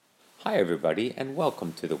Hi, everybody, and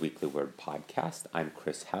welcome to the Weekly Word Podcast. I'm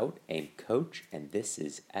Chris Hout, AIM Coach, and this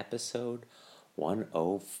is episode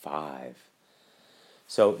 105.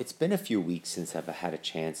 So, it's been a few weeks since I've had a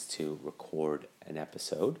chance to record an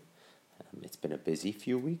episode. It's been a busy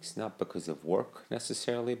few weeks, not because of work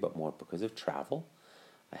necessarily, but more because of travel.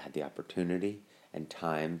 I had the opportunity and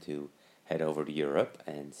time to head over to Europe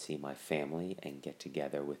and see my family and get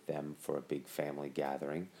together with them for a big family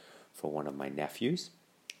gathering for one of my nephews.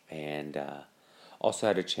 And also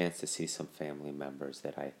had a chance to see some family members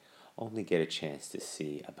that I only get a chance to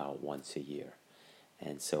see about once a year.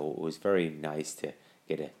 And so it was very nice to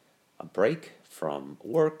get a break from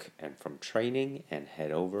work and from training and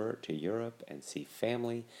head over to Europe and see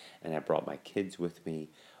family. And I brought my kids with me,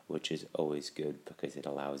 which is always good because it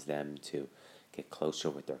allows them to get closer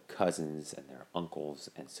with their cousins and their uncles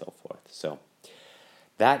and so forth. So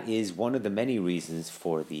that is one of the many reasons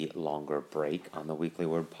for the longer break on the Weekly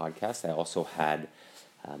Word Podcast. I also had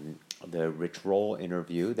the Rich Roll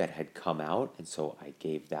interview that had come out, and so I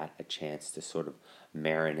gave that a chance to sort of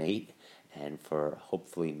marinate and for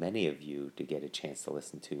hopefully many of you to get a chance to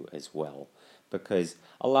listen to as well. Because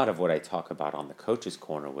a lot of what I talk about on the Coach's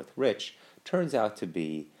Corner with Rich turns out to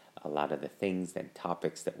be a lot of the things and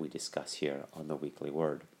topics that we discuss here on the Weekly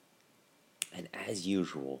Word. And as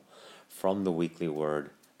usual, from the Weekly Word,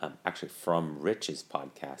 actually from Rich's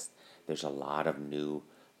podcast, there's a lot of new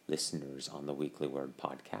listeners on the Weekly Word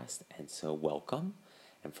podcast, and so welcome.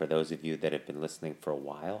 And for those of you that have been listening for a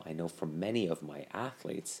while, I know from many of my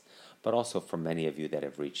athletes, but also from many of you that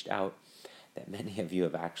have reached out, that many of you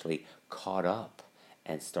have actually caught up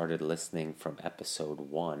and started listening from episode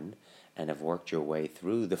 1 and have worked your way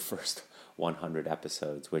through the first 100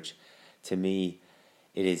 episodes, which to me,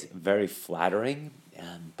 it is very flattering,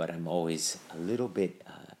 but I'm always a little bit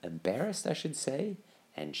embarrassed, I should say,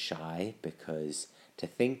 and shy, because to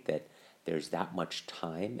think that there's that much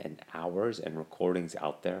time and hours and recordings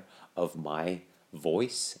out there of my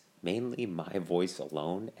voice, mainly my voice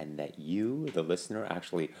alone, and that you, the listener,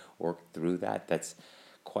 actually worked through that, that's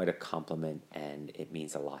quite a compliment, and it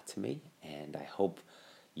means a lot to me. And I hope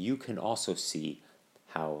you can also see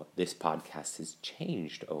how this podcast has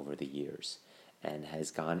changed over the years and has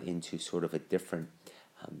gone into sort of a different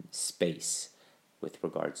space with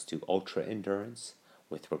regards to ultra endurance,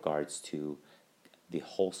 with regards to the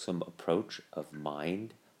wholesome approach of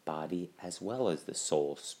mind, body, as well as the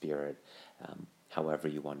soul, spirit, however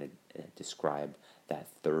you want to describe that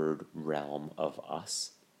third realm of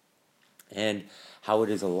us, and how it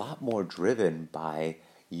is a lot more driven by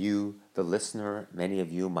you, the listener, many of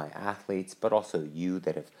you, my athletes, but also you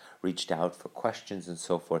that have reached out for questions and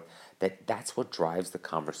so forth, that's what drives the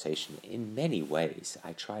conversation in many ways.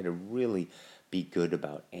 I try to really be good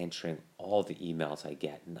about answering all the emails I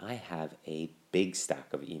get, and I have a big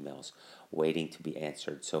stack of emails waiting to be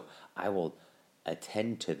answered. So I will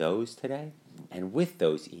attend to those today, and with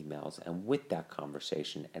those emails and with that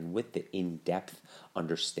conversation and with the in-depth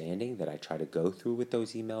understanding that I try to go through with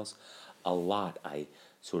those emails, a lot I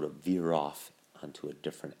sort of veer off onto a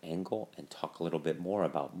different angle and talk a little bit more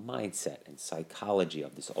about mindset and psychology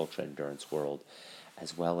of this ultra endurance world,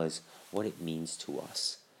 as well as what it means to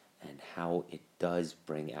us and how it does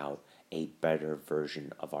bring out a better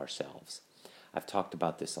version of ourselves. I've talked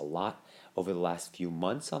about this a lot over the last few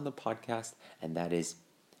months on the podcast, and that is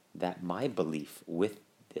that my belief with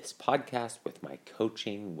this podcast, with my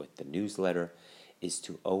coaching, with the newsletter, is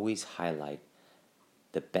to always highlight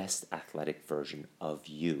the best athletic version of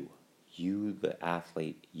you, the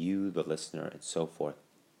athlete, you, the listener, and so forth,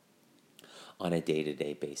 on a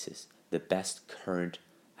day-to-day basis, the best current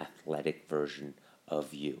athletic version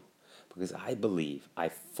of you. Because I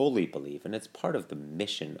fully believe, and it's part of the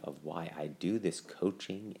mission of why I do this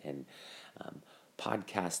coaching and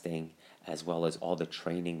podcasting, as well as all the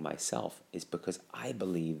training myself, is because I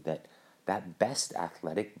believe that best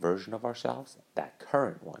athletic version of ourselves, that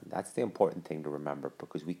current one, that's the important thing to remember,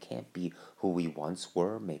 because we can't be who we once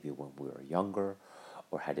were, maybe when we were younger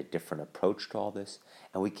or had a different approach to all this,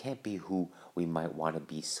 and we can't be who we might want to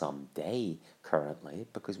be someday currently,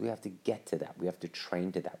 because we have to get to that, we have to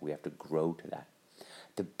train to that, we have to grow to that.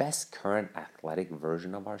 The best current athletic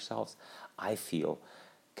version of ourselves, I feel,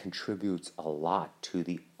 contributes a lot to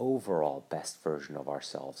the overall best version of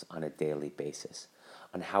ourselves on a daily basis,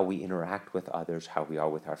 on how we interact with others, how we are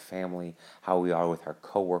with our family, how we are with our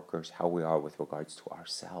coworkers, how we are with regards to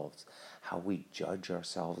ourselves, how we judge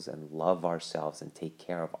ourselves and love ourselves and take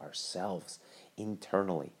care of ourselves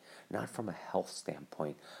internally, not from a health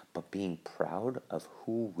standpoint, but being proud of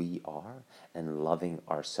who we are and loving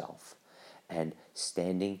ourselves and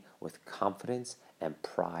standing with confidence and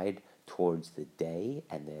pride towards the day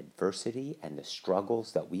and the adversity and the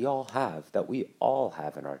struggles that we all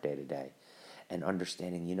have in our day-to-day. And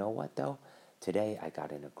understanding, you know what though? Today I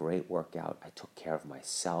got in a great workout. I took care of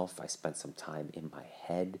myself. I spent some time in my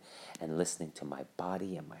head and listening to my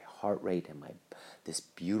body and my heart rate and this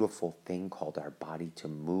beautiful thing called our body to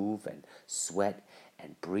move and sweat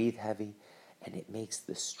and breathe heavy. And it makes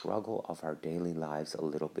the struggle of our daily lives a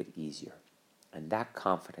little bit easier. And that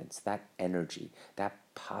confidence, that energy, that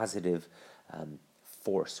positive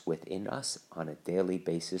force within us on a daily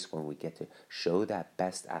basis when we get to show that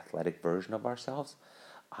best athletic version of ourselves,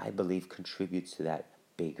 I believe contributes to that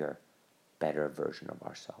bigger, better version of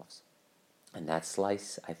ourselves. And that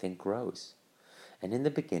slice, I think, grows. And in the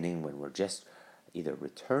beginning, when we're just either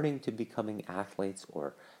returning to becoming athletes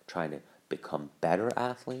or trying to become better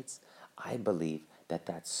athletes, I believe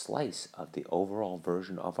that slice of the overall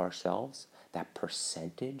version of ourselves, that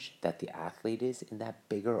percentage that the athlete is in that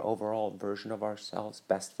bigger overall version of ourselves,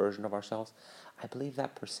 best version of ourselves, I believe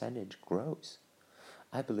that percentage grows.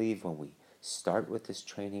 I believe when we start with this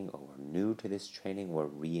training or we're new to this training, we're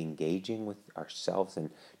re-engaging with ourselves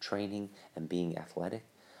and training and being athletic,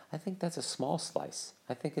 I think that's a small slice.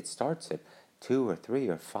 I think it starts at 2 or 3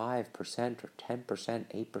 or 5% or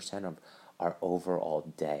 10%, 8% of our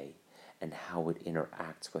overall day and how it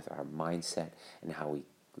interacts with our mindset and how we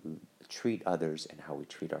treat others and how we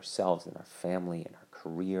treat ourselves and our family and our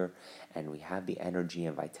career, and we have the energy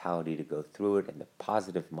and vitality to go through it and the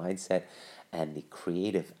positive mindset and the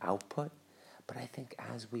creative output. But I think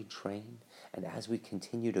as we train and as we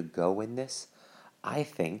continue to go in this, I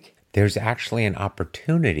think there's actually an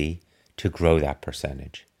opportunity to grow that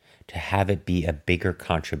percentage, to have it be a bigger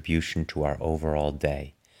contribution to our overall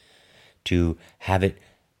day, to have it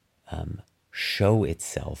show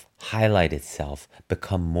itself, highlight itself,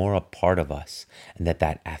 become more a part of us, and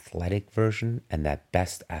that athletic version and that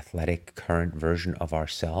best athletic current version of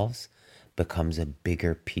ourselves becomes a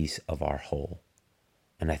bigger piece of our whole.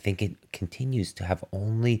 And I think it continues to have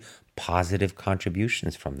only positive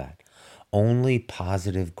contributions from that, only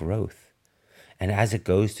positive growth. And as it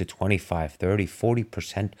goes to 25, 30,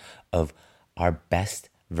 40% of our best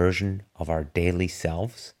version of our daily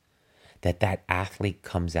selves, that athlete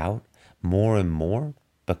comes out more and more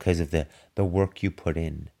because of the work you put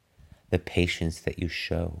in, the patience that you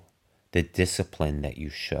show, the discipline that you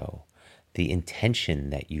show, the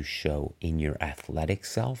intention that you show in your athletic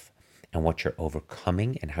self and what you're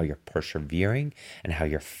overcoming and how you're persevering and how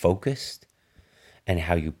you're focused and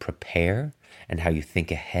how you prepare and how you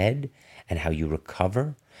think ahead and how you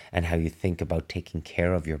recover and how you think about taking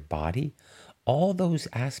care of your body. All those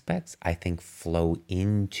aspects, I think, flow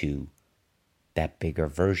into that bigger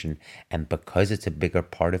version, and because it's a bigger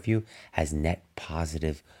part of you, has net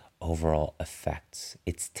positive overall effects.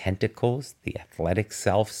 Its tentacles, the athletic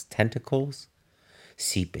self's tentacles,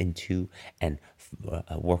 seep into and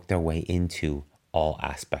work their way into all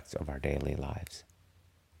aspects of our daily lives.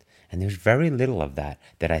 And there's very little of that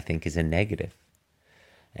I think is a negative.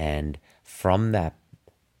 And from that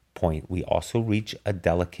point, we also reach a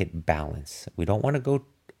delicate balance. We don't want to go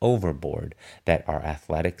overboard, that our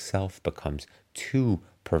athletic self becomes too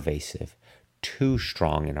pervasive, too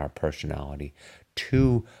strong in our personality,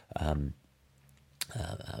 too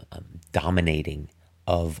dominating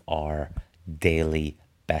of our daily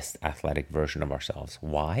best athletic version of ourselves.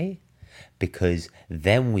 Why? Because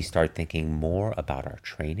then we start thinking more about our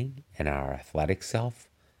training and our athletic self,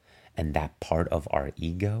 and that part of our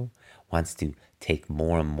ego wants to take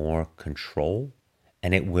more and more control,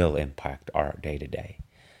 and it will impact our day-to-day.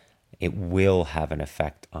 It will have an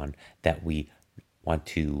effect on that we want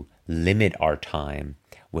to limit our time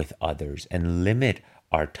with others and limit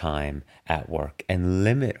our time at work and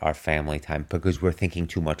limit our family time because we're thinking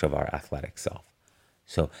too much of our athletic self.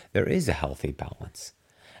 So there is a healthy balance.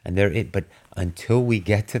 But until we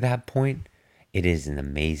get to that point, it is an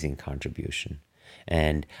amazing contribution.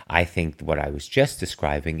 And I think what I was just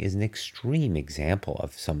describing is an extreme example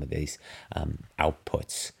of some of these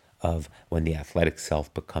outputs of when the athletic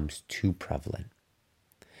self becomes too prevalent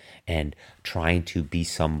and trying to be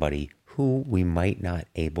somebody who we might not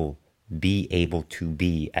be able to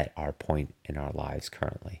be at our point in our lives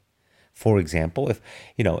currently. For example,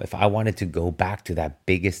 if I wanted to go back to that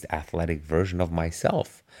biggest athletic version of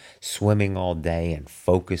myself, swimming all day and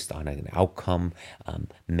focused on an outcome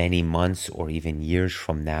many months or even years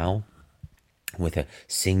from now, with a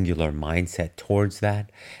singular mindset towards that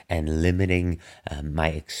and limiting my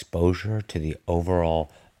exposure to the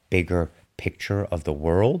overall bigger picture of the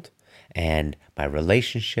world and my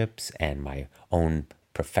relationships and my own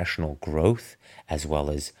professional growth as well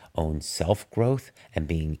as own self-growth and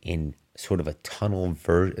being in sort of a tunnel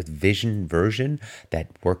vision version that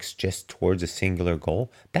works just towards a singular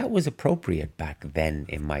goal, that was appropriate back then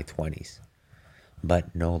in my 20s,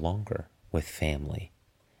 but no longer with family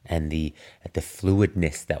and the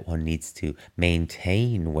fluidness that one needs to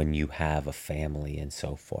maintain when you have a family and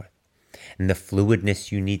so forth. And the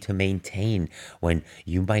fluidness you need to maintain when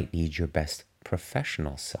you might need your best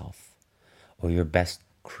professional self or your best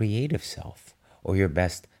creative self or your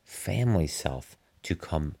best family self to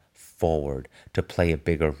come forward to play a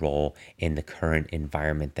bigger role in the current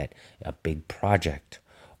environment, that a big project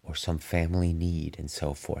or some family need and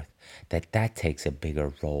so forth, that takes a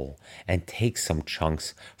bigger role and takes some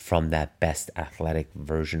chunks from that best athletic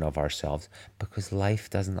version of ourselves, because life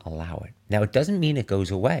doesn't allow it. Now, it doesn't mean it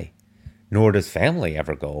goes away. Nor does family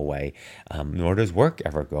ever go away, nor does work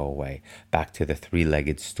ever go away. Back to the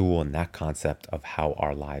three-legged stool and that concept of how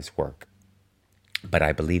our lives work. But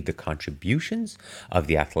I believe the contributions of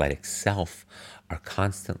the athletic self are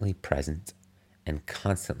constantly present and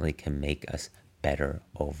constantly can make us better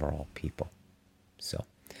overall people. So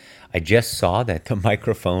I just saw that the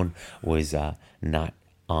microphone was not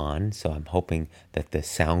on, so I'm hoping that the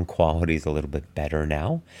sound quality is a little bit better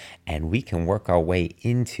now, and we can work our way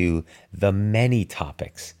into the many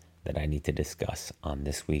topics that I need to discuss on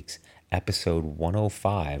this week's episode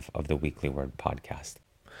 105 of the Weekly Word Podcast.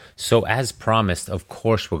 So as promised, of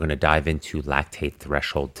course, we're going to dive into lactate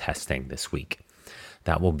threshold testing this week.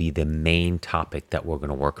 That will be the main topic that we're going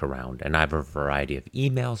to work around. And I have a variety of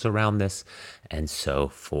emails around this and so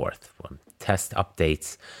forth. From test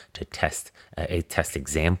updates to test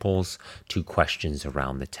examples to questions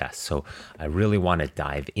around the test. So I really want to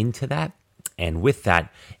dive into that. And with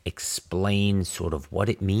that, explain sort of what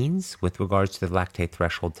it means with regards to the lactate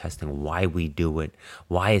threshold testing, why we do it,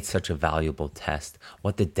 why it's such a valuable test,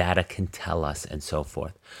 what the data can tell us, and so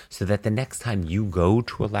forth. So that the next time you go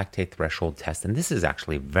to a lactate threshold test, and this is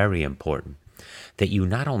actually very important, that you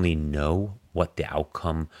not only know what the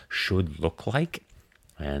outcome should look like,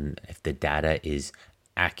 and if the data is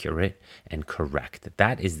accurate and correct.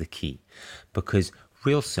 That is the key. Because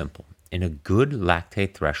real simple, in a good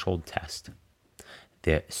lactate threshold test,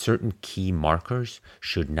 the certain key markers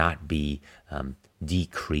should not be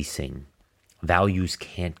decreasing. Values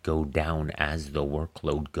can't go down as the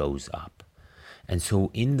workload goes up. And so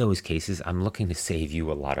in those cases, I'm looking to save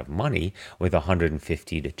you a lot of money with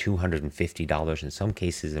 $150 to $250, in some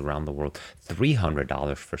cases around the world,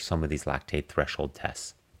 $300 for some of these lactate threshold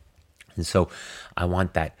tests. And so I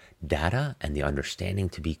want that data and the understanding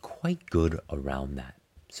to be quite good around that.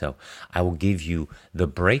 So I will give you the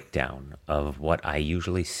breakdown of what I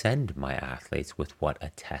usually send my athletes with what a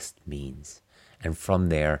test means. And from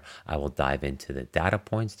there, I will dive into the data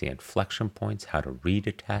points, the inflection points, how to read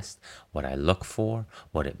a test, what I look for,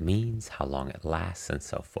 what it means, how long it lasts, and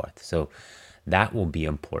so forth. So that will be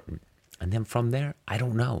important. And then from there, I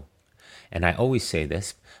don't know. And I always say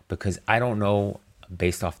this because I don't know,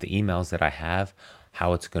 based off the emails that I have,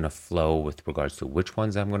 how it's going to flow with regards to which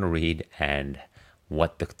ones I'm going to read and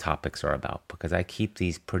what the topics are about, because I keep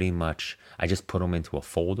these pretty much, I just put them into a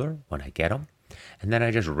folder when I get them, and then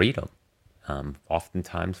I just read them,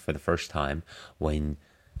 oftentimes for the first time when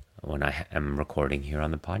I am recording here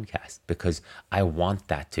on the podcast, because I want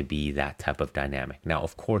that to be that type of dynamic. Now,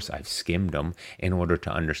 of course, I've skimmed them in order to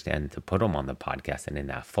understand, to put them on the podcast and in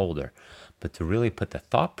that folder, but to really put the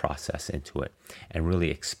thought process into it and really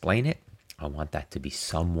explain it, I want that to be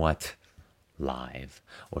somewhat live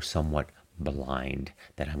or somewhat blind,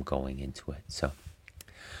 that I'm going into it. So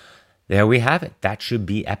there we have it. That should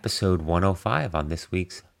be episode 105 on this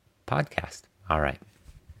week's podcast. All right.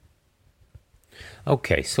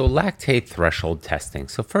 Okay, so lactate threshold testing.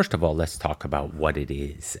 So first of all, let's talk about what it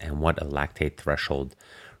is and what a lactate threshold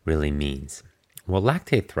really means. Well,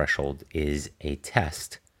 lactate threshold is a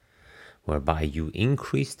test whereby you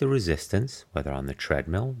increase the resistance, whether on the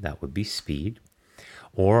treadmill, that would be speed,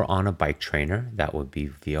 or on a bike trainer, that would be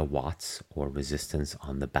via watts or resistance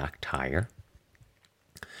on the back tire.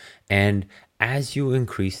 And as you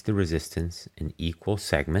increase the resistance in equal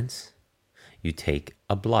segments, you take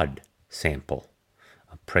a blood sample,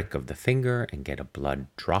 a prick of the finger, and get a blood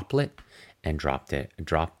droplet and drop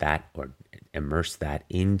that or immerse that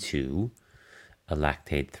into a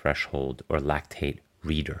lactate threshold or lactate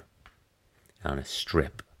reader on a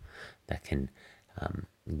strip that can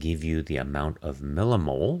give you the amount of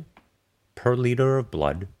millimole per liter of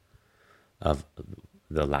blood of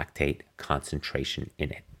the lactate concentration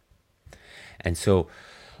in it. And so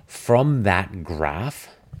from that graph,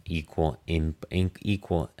 equal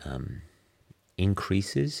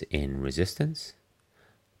increases in resistance,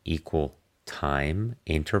 equal time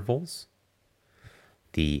intervals,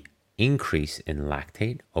 the increase in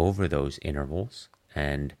lactate over those intervals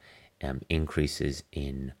and increases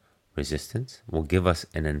in resistance will give us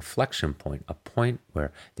an inflection point, a point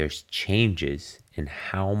where there's changes in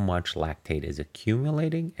how much lactate is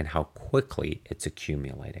accumulating and how quickly it's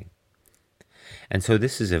accumulating. And so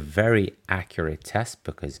this is a very accurate test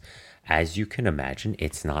because, as you can imagine,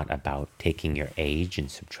 it's not about taking your age and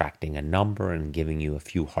subtracting a number and giving you a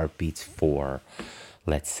few heartbeats for,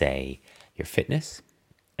 let's say, your fitness.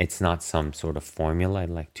 It's not some sort of formula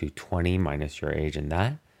like 220 minus your age and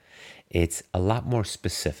that. It's a lot more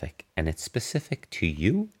specific, and it's specific to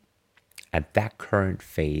you at that current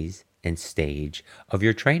phase and stage of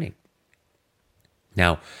your training.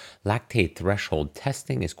 Now, lactate threshold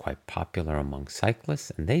testing is quite popular among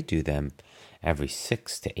cyclists, and they do them every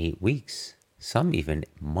 6 to 8 weeks, some even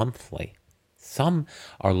monthly. Some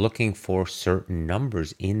are looking for certain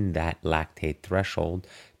numbers in that lactate threshold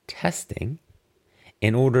testing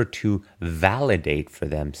in order to validate for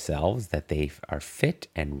themselves that they are fit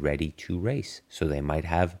and ready to race. So they might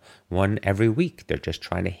have one every week. They're just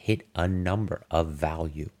trying to hit a number of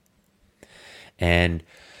value. And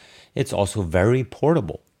it's also very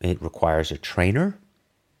portable. It requires a trainer,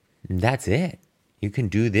 and that's it. You can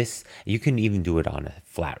do this. You can even do it on a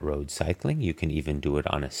flat road cycling. You can even do it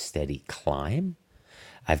on a steady climb.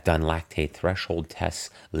 I've done lactate threshold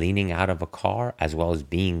tests leaning out of a car as well as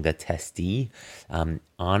being the testee on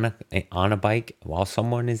a bike while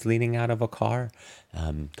someone is leaning out of a car,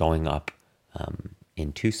 going up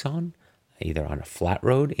in Tucson, either on a flat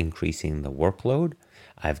road, increasing the workload.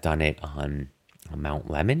 I've done it on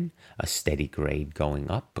Mount Lemon, a steady grade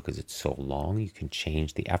going up because it's so long. You can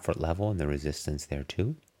change the effort level and the resistance there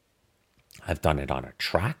too. I've done it on a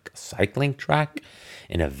track, a cycling track,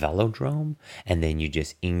 in a velodrome, and then you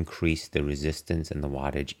just increase the resistance and the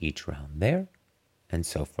wattage each round there, and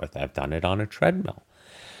so forth. I've done it on a treadmill,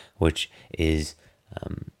 which is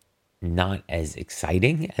not as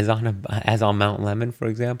exciting as on Mount Lemon, for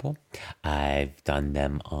example. I've done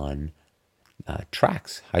them on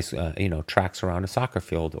tracks, tracks around a soccer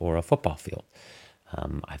field or a football field.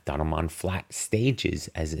 I've done them on flat stages,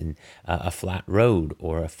 as in a flat road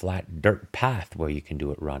or a flat dirt path where you can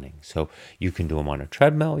do it running. So you can do them on a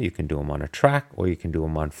treadmill, you can do them on a track, or you can do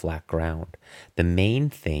them on flat ground. The main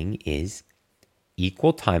thing is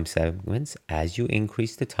equal time segments. As you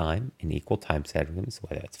increase the time in equal time segments,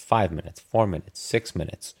 whether it's 5 minutes, 4 minutes, 6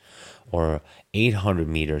 minutes, or 800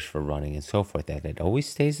 meters for running and so forth, that it always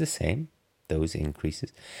stays the same, those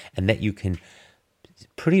increases, and that you can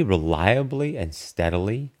pretty reliably and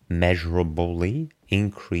steadily, measurably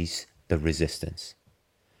increase the resistance.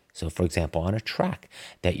 So for example, on a track,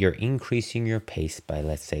 that you're increasing your pace by,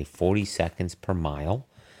 let's say, 40 seconds per mile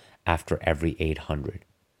after every 800.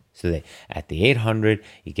 So that at the 800,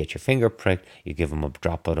 you get your finger pricked, you give them a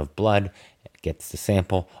droplet of blood, it gets the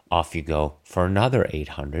sample, off you go for another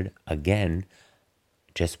 800, again,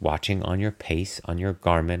 just watching on your pace, on your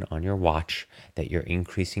Garmin, on your watch, that you're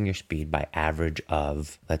increasing your speed by average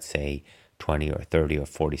of, let's say, 20 or 30 or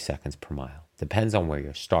 40 seconds per mile. Depends on where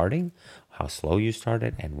you're starting, how slow you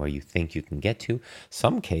started, and where you think you can get to.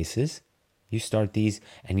 Some cases, you start these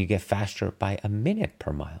and you get faster by a minute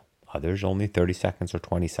per mile. Others only 30 seconds or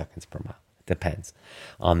 20 seconds per mile. Depends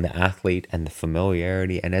on the athlete and the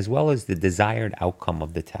familiarity, and as well as the desired outcome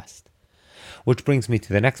of the test. Which brings me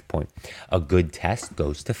to the next point. A good test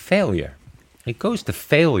goes to failure. It goes to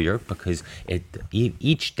failure because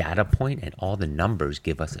each data point and all the numbers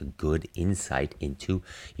give us a good insight into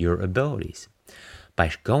your abilities.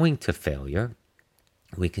 By going to failure,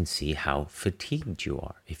 we can see how fatigued you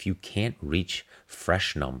are. If you can't reach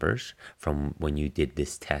fresh numbers from when you did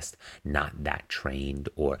this test, not that trained,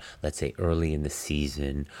 or let's say early in the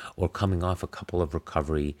season, or coming off a couple of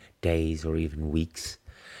recovery days or even weeks,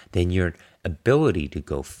 then your ability to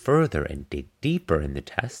go further and dig deeper in the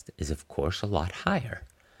test is, of course, a lot higher.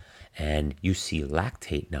 And you see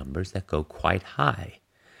lactate numbers that go quite high.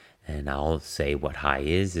 And I'll say what high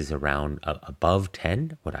is around above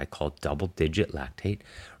 10, what I call double-digit lactate.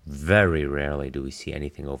 Very rarely do we see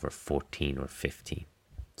anything over 14 or 15.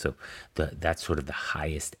 So that's sort of the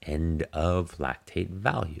highest end of lactate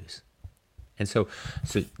values. And so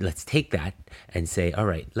let's take that and say, all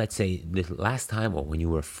right, let's say the last time, or when you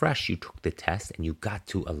were fresh, you took the test and you got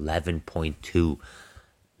to 11.2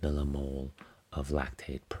 millimole of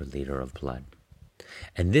lactate per liter of blood.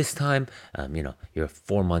 And this time, you're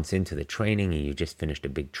 4 months into the training and you just finished a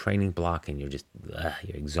big training block and you're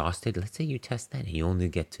exhausted. Let's say you test that and you only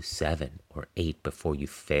get to 7 or 8 before you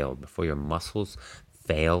fail, before your muscles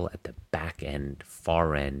fail at the back end,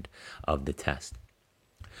 far end of the test.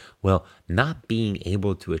 Well, not being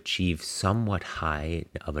able to achieve somewhat high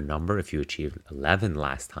of a number, if you achieved 11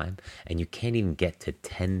 last time and you can't even get to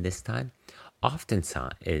 10 this time,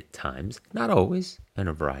 oftentimes, not always, and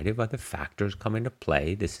a variety of other factors come into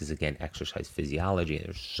play. This is, again, exercise physiology.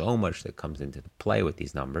 There's so much that comes into play with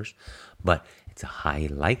these numbers, but it's a high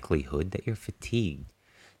likelihood that you're fatigued,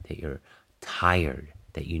 that you're tired,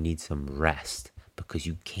 that you need some rest because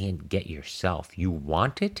you can't get yourself. You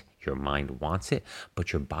want it, your mind wants it,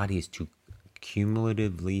 but your body is too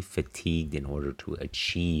cumulatively fatigued in order to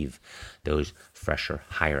achieve those fresher,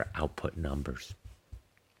 higher output numbers.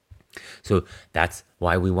 So that's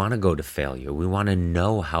why we want to go to failure. We want to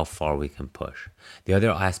know how far we can push. The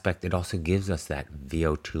other aspect, it also gives us that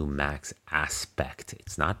VO2 max aspect.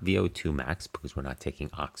 It's not VO2 max because we're not taking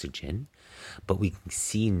oxygen, but we can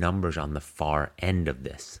see numbers on the far end of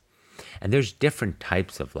this. And there's different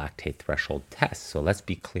types of lactate threshold tests. So let's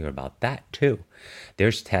be clear about that too.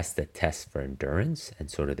 There's tests that test for endurance and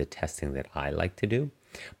sort of the testing that I like to do.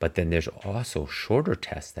 But then there's also shorter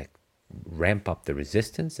tests that ramp up the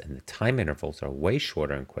resistance, and the time intervals are way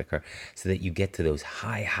shorter and quicker so that you get to those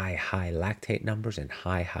high lactate numbers and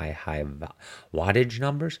high wattage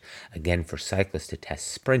numbers. Again, for cyclists to test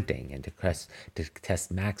sprinting and to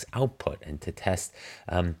test max output and to test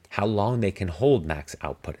how long they can hold max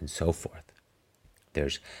output and so forth.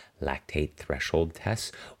 There's lactate threshold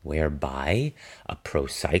tests whereby a pro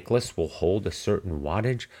cyclist will hold a certain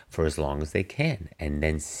wattage for as long as they can and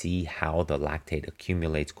then see how the lactate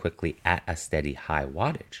accumulates quickly at a steady high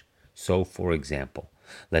wattage. So, for example,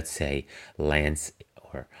 let's say Lance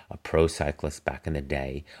or a pro cyclist back in the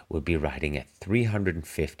day would be riding at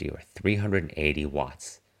 350 or 380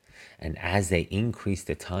 watts. And as they increase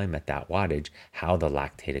the time at that wattage, how the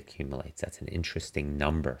lactate accumulates. That's an interesting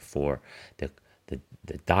number for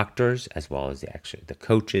the doctors, as well as the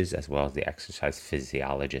coaches, as well as the exercise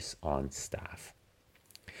physiologists on staff.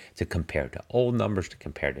 To compare to old numbers, to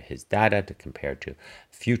compare to his data, to compare to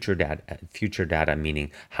future data,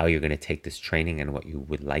 meaning how you're going to take this training and what you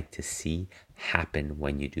would like to see happen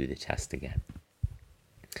when you do the test again.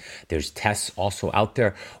 There's tests also out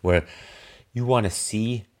there where you want to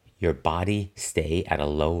see your body stay at a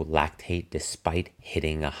low lactate despite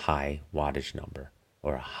hitting a high wattage number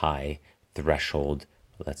or a high threshold,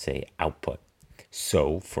 let's say, output.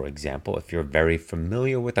 So, for example, if you're very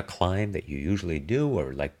familiar with a climb that you usually do,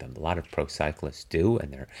 or like a lot of pro cyclists do,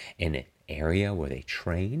 and they're in an area where they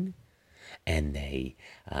train and they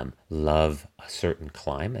love a certain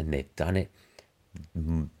climb and they've done it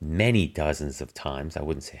many dozens of times, I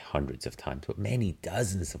wouldn't say hundreds of times, but many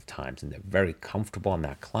dozens of times, and they're very comfortable on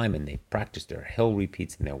that climb, and they practice their hill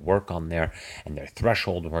repeats and their work on there and their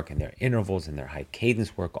threshold work and their intervals and their high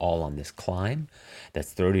cadence work all on this climb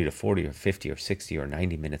that's 30 to 40 or 50 or 60 or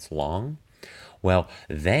 90 minutes long. Well,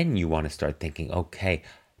 then you want to start thinking, okay,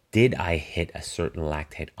 did I hit a certain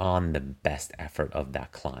lactate on the best effort of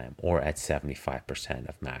that climb, or at 75%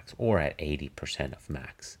 of max, or at 80% of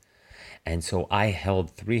max? And so I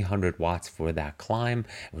held 300 watts for that climb.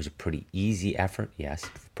 It was a pretty easy effort. Yes,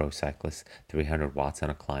 for pro cyclists, 300 watts on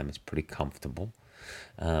a climb is pretty comfortable.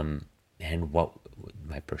 And what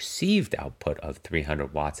my perceived output of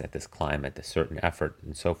 300 watts at this climb, at a certain effort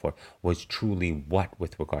and so forth, was truly what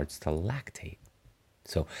with regards to lactate.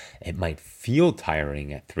 So it might feel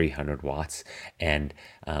tiring at 300 watts and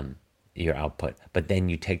your output, but then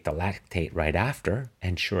you take the lactate right after,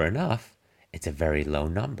 and sure enough, it's a very low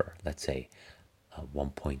number, let's say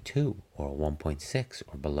 1.2 or 1.6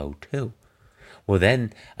 or below 2. Well,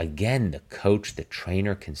 then again, the coach, the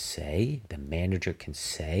trainer can say, the manager can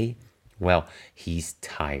say, well, he's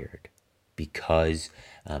tired because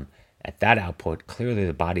at that output, clearly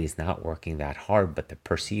the body is not working that hard, but the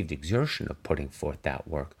perceived exertion of putting forth that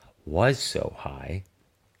work was so high.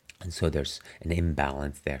 And so there's an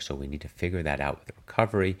imbalance there. So we need to figure that out with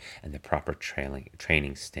recovery and the proper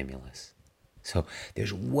training stimulus. So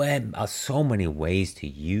there's so many ways to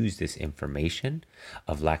use this information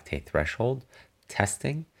of lactate threshold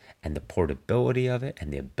testing and the portability of it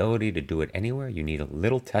and the ability to do it anywhere. You need a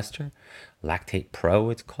little tester, Lactate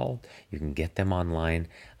Pro it's called. You can get them online,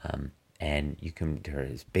 and they're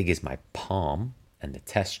as big as my palm, and the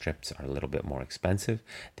test strips are a little bit more expensive.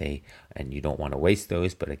 And you don't want to waste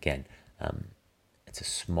those, but again, it's a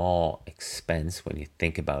small expense when you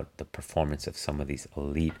think about the performance of some of these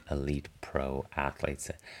elite pro athletes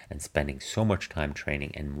and spending so much time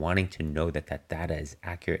training and wanting to know that that data is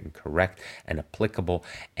accurate and correct and applicable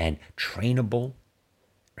and trainable,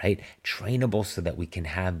 right? Trainable so that we can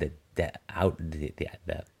have the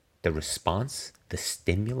response, the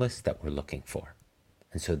stimulus that we're looking for.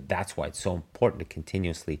 And so that's why it's so important to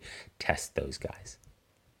continuously test those guys.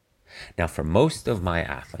 Now, for most of my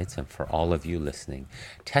athletes and for all of you listening,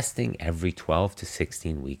 testing every 12 to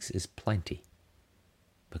 16 weeks is plenty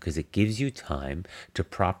because it gives you time to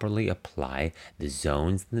properly apply the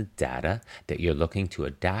zones and the data that you're looking to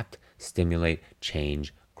adapt, stimulate,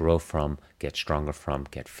 change, grow from, get stronger from,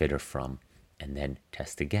 get fitter from, and then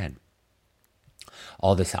test again.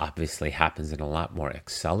 All this obviously happens in a lot more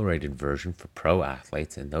accelerated version for pro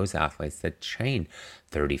athletes and those athletes that train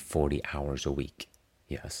 30, 40 hours a week.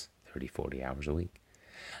 Yes, 30, 40 hours a week.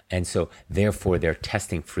 And so therefore their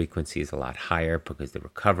testing frequency is a lot higher because the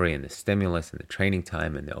recovery and the stimulus and the training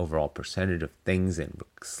time and the overall percentage of things and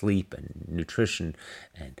sleep and nutrition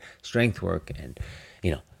and strength work and,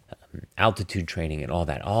 altitude training and all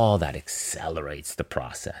that accelerates the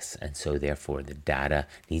process. And so therefore the data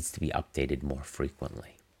needs to be updated more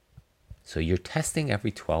frequently. So you're testing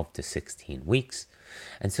every 12 to 16 weeks.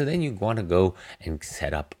 And so then you want to go and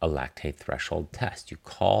set up a lactate threshold test. You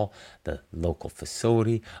call the local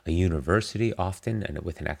facility, a university often, and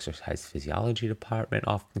with an exercise physiology department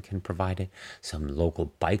often can provide it. Some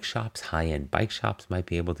local bike shops, high-end bike shops might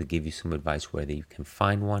be able to give you some advice whether you can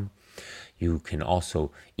find one. You can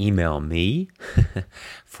also email me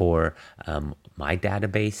for my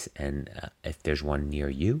database and if there's one near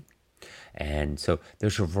you. And so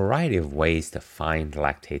there's a variety of ways to find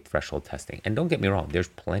lactate threshold testing. And don't get me wrong, there's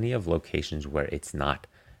plenty of locations where it's not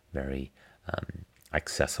very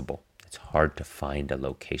accessible. It's hard to find a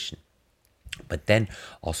location. But then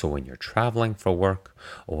also when you're traveling for work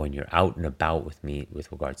or when you're out and about with me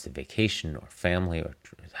with regards to vacation or family or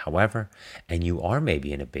however, and you are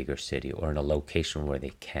maybe in a bigger city or in a location where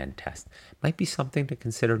they can test, might be something to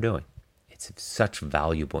consider doing. It's such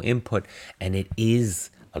valuable input, and it is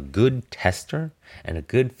a good tester and a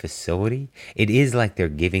good facility. It is like they're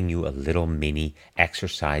giving you a little mini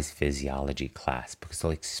exercise physiology class because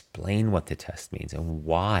they'll explain what the test means and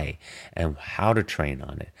why and how to train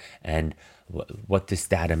on it and what this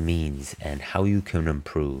data means and how you can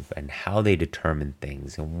improve and how they determine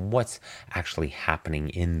things and what's actually happening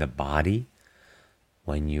in the body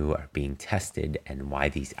when you are being tested and why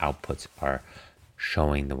these outputs are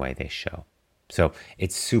showing the way they show. So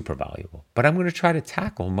it's super valuable. But I'm going to try to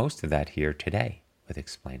tackle most of that here today with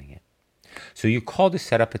explaining it. So you call to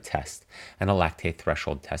set up a test and a lactate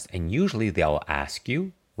threshold test, and usually they'll ask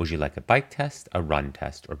you, would you like a bike test, a run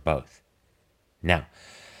test, or both? Now,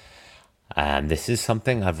 this is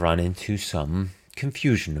something I've run into some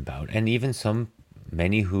confusion about, and even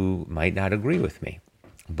many who might not agree with me.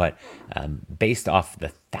 But based off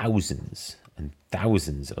the thousands and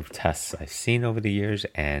thousands of tests I've seen over the years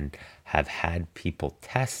and have had people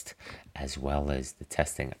test, as well as the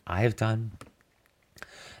testing I've done,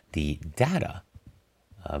 the data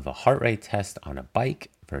of a heart rate test on a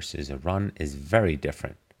bike versus a run is very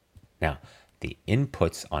different. Now, the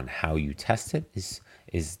inputs on how you test it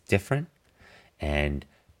is different. And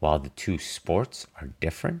while the two sports are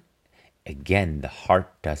different, again, the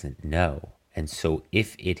heart doesn't know. And so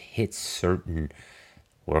if it hits certain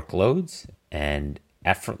workloads and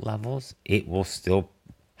effort levels, it will still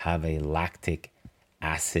have a lactic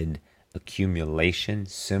acid accumulation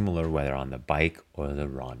similar whether on the bike or the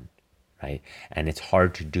run, right? And it's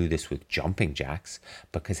hard to do this with jumping jacks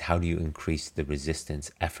because how do you increase the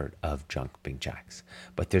resistance effort of jumping jacks?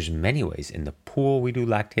 But there's many ways. In the pool, we do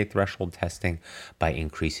lactate threshold testing by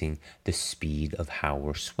increasing the speed of how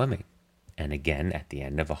we're swimming. And again, at the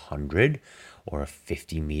end of 100 or a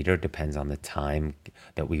 50 meter, depends on the time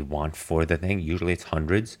that we want for the thing. Usually it's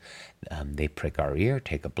hundreds. They prick our ear,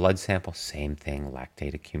 take a blood sample, same thing,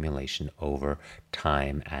 lactate accumulation over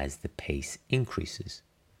time as the pace increases.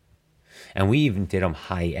 And we even did them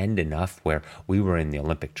high end enough where we were in the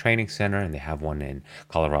Olympic Training Center, and they have one in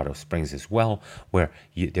Colorado Springs as well, where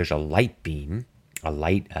there's a light beam,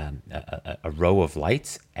 a row of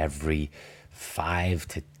lights every 5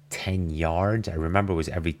 to 10 yards. I remember it was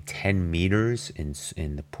every 10 meters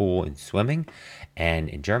in the pool in swimming and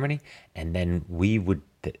in Germany. And then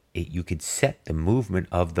you could set the movement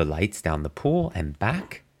of the lights down the pool and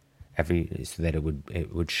back so that it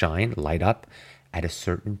would shine, light up at a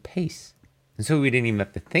certain pace. And so we didn't even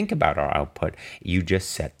have to think about our output. You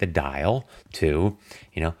just set the dial to,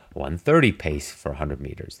 130 pace for 100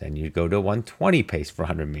 meters. Then you go to 120 pace for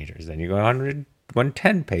 100 meters. Then you go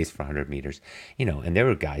 110 pace for 100 meters. And there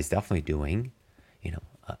were guys definitely doing,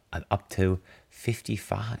 up to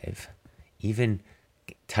 55, even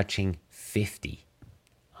touching 50.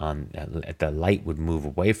 The light would move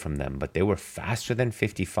away from them, but they were faster than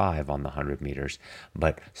 55 on the 100 meters,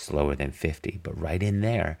 but slower than 50. But right in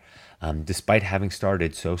there, despite having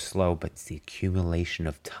started so slow, but it's the accumulation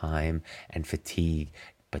of time and fatigue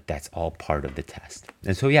but that's all part of the test.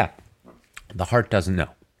 And so, yeah, the heart doesn't know.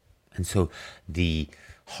 And so the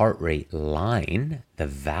heart rate line, the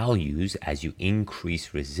values as you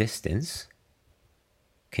increase resistance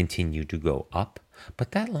continue to go up,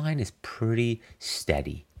 but that line is pretty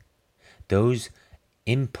steady. Those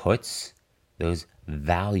inputs, those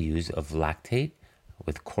values of lactate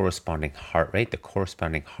with corresponding heart rate, the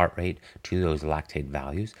corresponding heart rate to those lactate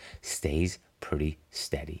values stays pretty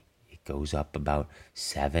steady. It goes up about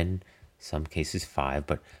 7, some cases 5,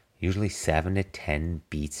 but usually 7 to 10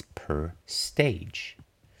 beats per stage.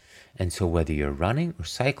 And so whether you're running or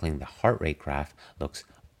cycling, the heart rate graph looks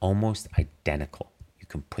almost identical. You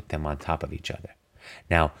can put them on top of each other.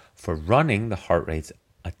 Now, for running, the heart rate's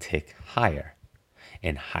a tick higher.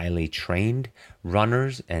 In highly trained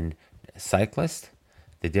runners and cyclists,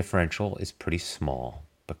 the differential is pretty small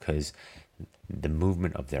because the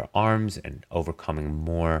movement of their arms and overcoming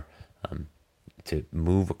more to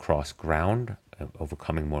move across ground,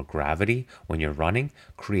 overcoming more gravity when you're running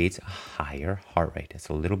creates a higher heart rate. It's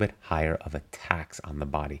a little bit higher of a tax on the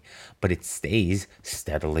body, but it stays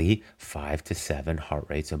steadily 5 to 7 heart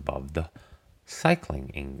rates above the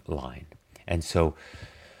cycling line. And so,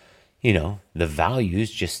 the values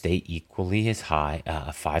just stay equally as high,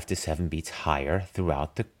 5 to 7 beats higher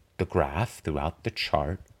throughout the graph, throughout the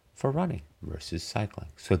chart for running versus cycling.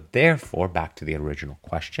 So therefore, back to the original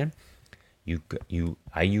question,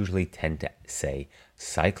 I usually tend to say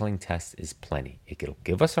cycling test is plenty. It'll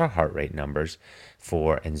give us our heart rate numbers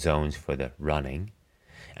and zones for the running,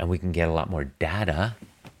 and we can get a lot more data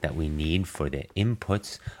that we need for the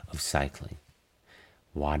inputs of cycling,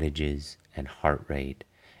 wattages and heart rate,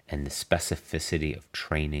 and the specificity of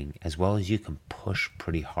training, as well as you can push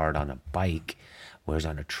pretty hard on a bike, whereas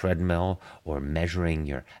on a treadmill or measuring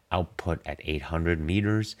your output at 800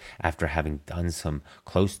 meters after having done some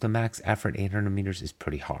close to max effort, 800 meters is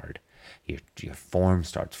pretty hard. Your form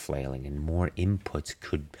starts flailing and more inputs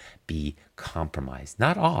could be compromised.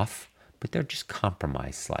 Not off, but they're just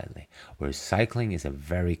compromised slightly. Whereas cycling is a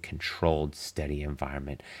very controlled, steady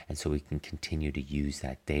environment, and so we can continue to use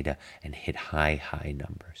that data and hit high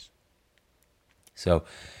numbers. So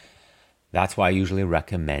that's why I usually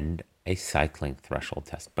recommend a cycling threshold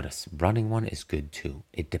test, but a running one is good too.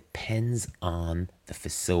 It depends on the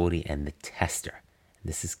facility and the tester.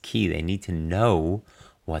 This is key. They need to know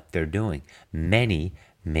what they're doing. Many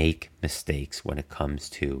make mistakes when it comes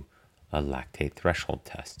to a lactate threshold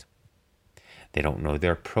test. They don't know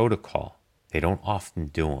their protocol. They don't often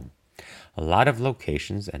do them. A lot of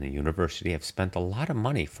locations and a university have spent a lot of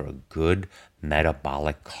money for a good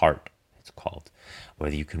metabolic cart, it's called, where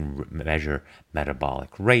you can measure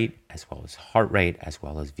metabolic rate as well as heart rate, as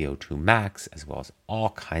well as VO2 max, as well as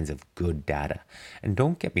all kinds of good data. And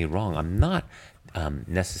don't get me wrong, I'm not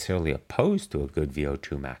necessarily opposed to a good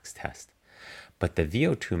VO2 max test. But the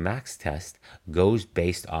VO2 max test goes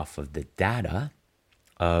based off of the data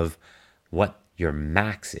of what your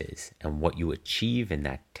max is and what you achieve in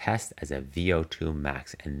that test as a VO2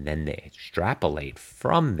 max. And then they extrapolate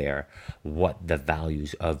from there what the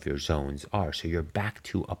values of your zones are. So you're back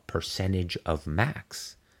to a percentage of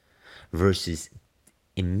max versus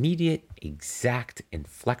immediate exact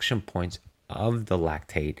inflection points of the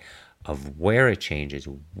lactate, of where it changes,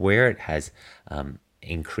 where it has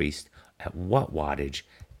increased, at what wattage,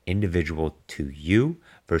 individual to you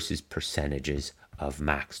versus percentages of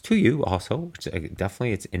max to you also.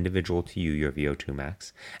 Definitely it's individual to you, your VO2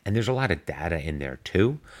 max. And there's a lot of data in there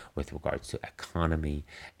too with regards to economy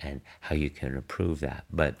and how you can improve that.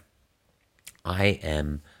 But I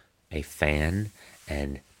am a fan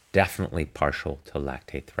and definitely partial to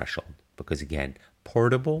lactate threshold because again,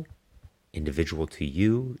 portable, individual to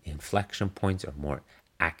you, inflection points are more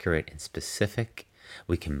accurate and specific.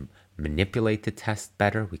 We can manipulate the test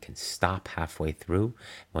better. We can stop halfway through.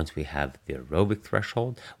 Once we have the aerobic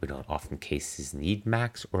threshold, we don't often cases need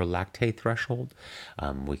max or lactate threshold.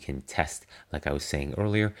 We can test, like I was saying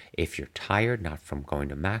earlier, if you're tired, not from going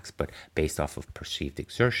to max, but based off of perceived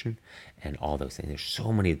exertion and all those things. There's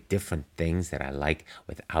so many different things that I like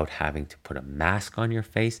without having to put a mask on your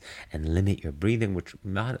face and limit your breathing, which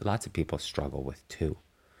lots of people struggle with too.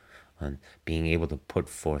 On being able to put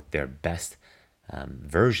forth their best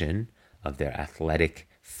version of their athletic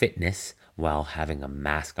fitness while having a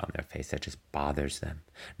mask on their face. That just bothers them.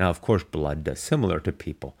 Now, of course, blood does similar to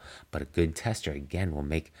people, but a good tester, again, will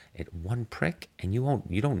make it one prick, and you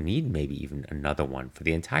don't need maybe even another one for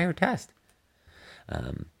the entire test.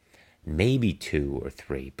 Maybe 2 or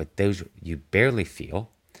 3, but those you barely feel.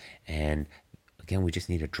 And again, we just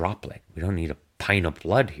need a droplet. We don't need a pint of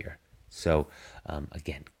blood here. So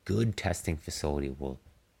again, good testing facility will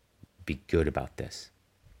be good about this.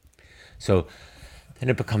 So then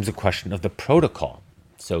it becomes a question of the protocol.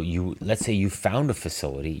 So let's say you found a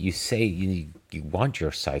facility, you say you want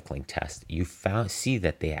your cycling test, see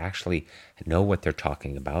that they actually know what they're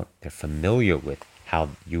talking about, they're familiar with how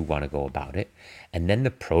you want to go about it, and then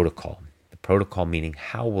the protocol. The protocol meaning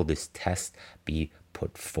how will this test be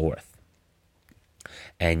put forth?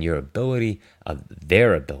 And their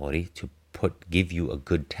ability to give you a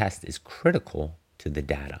good test is critical to the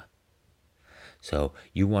data. So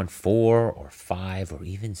you want 4 or 5 or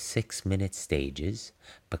even 6-minute stages,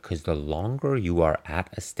 because the longer you are at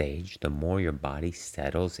a stage, the more your body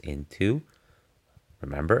settles into,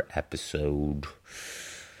 remember episode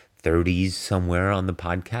 30s somewhere on the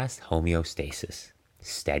podcast, homeostasis,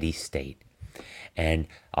 steady state. And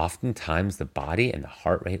oftentimes the body and the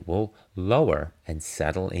heart rate will lower and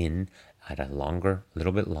settle in at a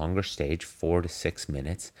little bit longer stage, 4 to 6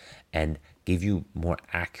 minutes, and give you more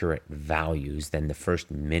accurate values than the first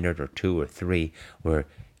minute or 2 or 3, where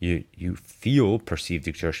you feel perceived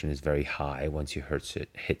exertion is very high once you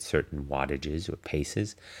hit certain wattages or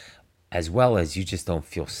paces, as well as you just don't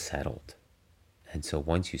feel settled. And so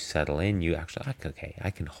once you settle in, you actually, okay, I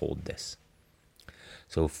can hold this.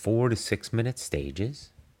 So 4 to 6 minute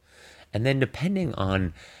stages. And then depending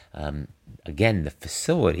on, again, the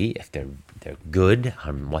facility, if they're good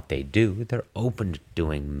on what they do, they're open to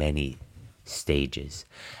doing many stages,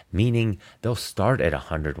 meaning they'll start at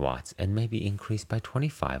 100 watts and maybe increase by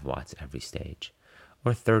 25 watts every stage,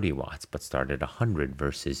 or 30 watts, but start at 100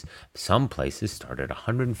 versus some places start at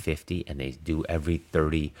 150 and they do every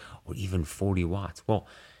 30 or even 40 watts. Well,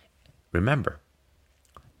 remember,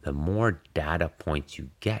 the more data points you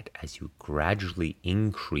get as you gradually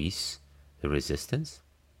increase the resistance,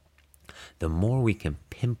 the more we can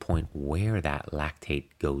pinpoint where that lactate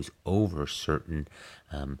goes over certain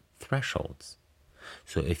thresholds.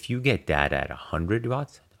 So if you get data at 100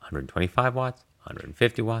 watts, 125 watts,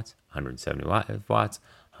 150 watts, 175 watts,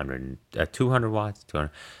 200 watts,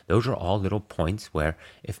 200, those are all little points where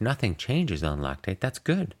if nothing changes on lactate, that's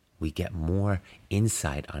good. We get more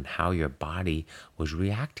insight on how your body was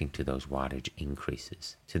reacting to those wattage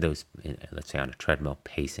increases, to those, let's say on a treadmill,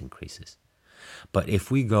 pace increases. But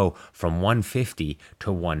if we go from 150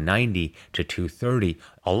 to 190 to 230,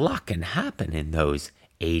 a lot can happen in those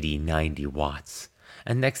 80, 90 watts.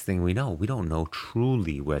 And next thing we know, we don't know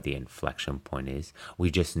truly where the inflection point is.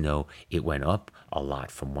 We just know it went up a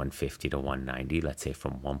lot from 150 to 190, let's say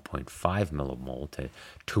from 1.5 millimole to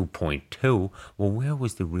 2.2. Well, where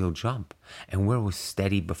was the real jump? And where was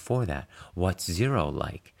steady before that? What's zero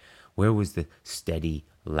like? Where was the steady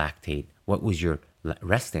lactate? What was your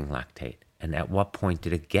resting lactate? And at what point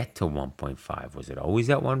did it get to 1.5? Was it always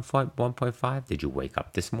at 1.5? Did you wake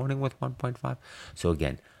up this morning with 1.5? So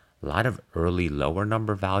again, a lot of early lower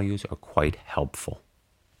number values are quite helpful.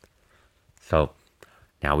 So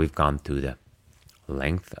now we've gone through the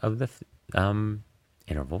length of the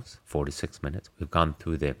intervals, 4 to 6 minutes. We've gone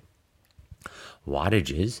through the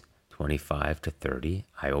wattages, 25 to 30.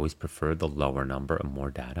 I always prefer the lower number and more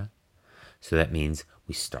data. So that means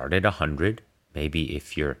we start at 100. Maybe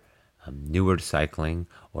if you're newer to cycling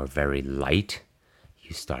or very light,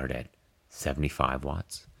 you start at 75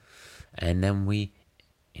 watts. And then we,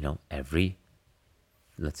 every,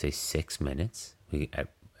 let's say 6 minutes, we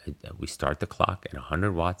start the clock at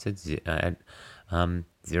 100 watts at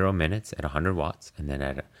 0 minutes at 100 watts. And then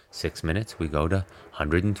at 6 minutes, we go to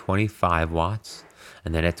 125 watts.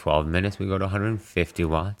 And then at 12 minutes, we go to 150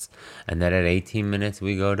 watts. And then at 18 minutes,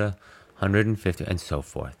 we go to 150 and so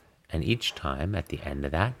forth. And each time at the end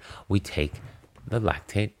of that, we take the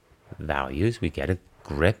lactate values, we get a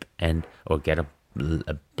grip or get a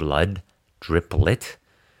blood driplet,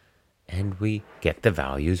 and we get the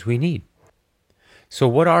values we need. So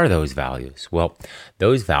what are those values? Well,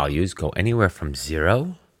 those values go anywhere from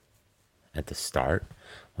 0 at the start,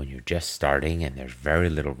 when you're just starting and there's very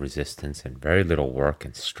little resistance and very little work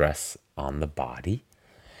and stress on the body.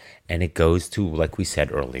 And it goes to, like we said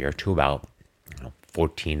earlier, to about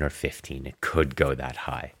 14 or 15. It could go that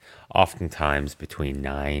high. Oftentimes between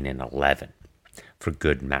 9 and 11 for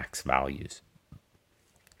good max values.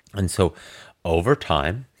 And so over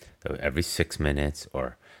time, so every 6 minutes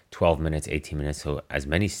or 12 minutes, 18 minutes, so as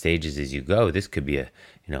many stages as you go, this could be a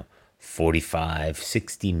 45,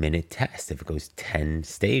 60-minute test. If it goes 10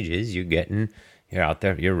 stages, you're out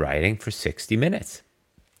there, you're riding for 60 minutes.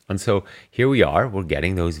 And so here we are, we're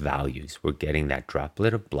getting those values. We're getting that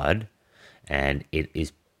droplet of blood, and it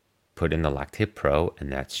is put in the Lactate Pro,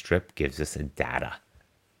 and that strip gives us a data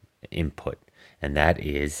input. And that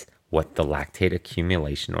is what the lactate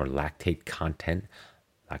accumulation or lactate content,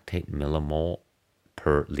 lactate millimole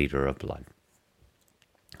per liter of blood.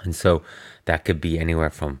 And so that could be anywhere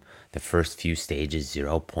from the first few stages,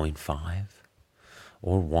 0.5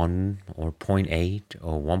 or 1 or zero point 0.8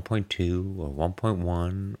 or 1.2 or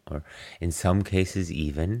 1.1, or in some cases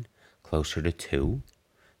even closer to 2.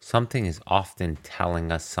 Something is often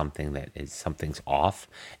telling us something's off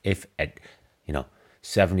if at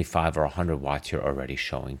 75 or 100 watts you're already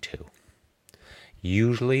showing 2.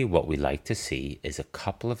 Usually what we like to see is a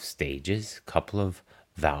couple of stages, couple of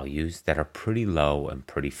values that are pretty low and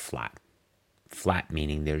pretty flat. Flat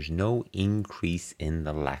meaning there's no increase in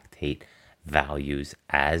the lactate values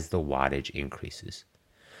as the wattage increases.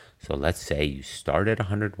 So let's say you start at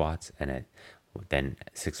 100 watts and then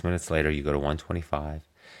 6 minutes later you go to 125,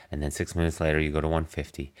 and then 6 minutes later you go to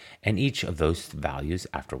 150. And each of those values,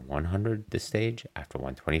 after 100 the stage, after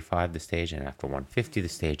 125 the stage, and after 150 the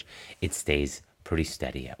stage, it stays pretty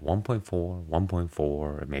steady at 1.4, 1.4,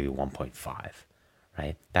 or maybe 1.5,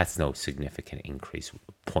 right? That's no significant increase,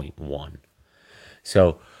 0.1.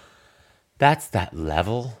 So that's that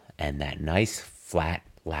level and that nice flat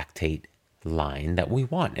lactate line that we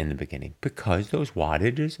want in the beginning, because those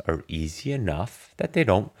wattages are easy enough that they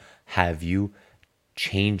don't have you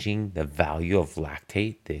changing the value of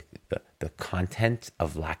lactate, the content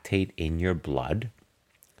of lactate in your blood.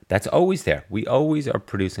 That's always there. We always are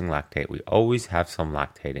producing lactate. We always have some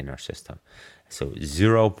lactate in our system. So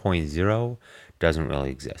 0.0 doesn't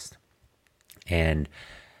really exist. And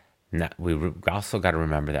we also got to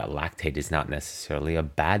remember that lactate is not necessarily a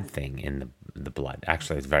bad thing in the blood.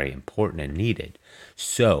 Actually, it's very important and needed.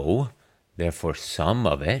 So, therefore, some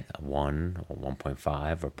of it, 1 or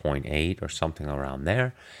 1.5 or 0.8 or something around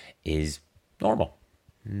there, is normal.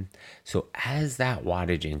 So as that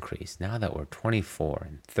wattage increase, now that we're 24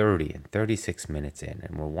 and 30 and 36 minutes in,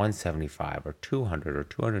 and we're 175 or 200 or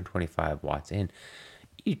 225 watts in,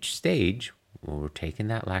 each stage where we're taking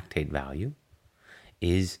that lactate value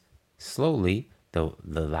is slowly, the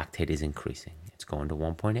lactate is increasing. It's going to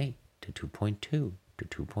 1.8, to 2.2, to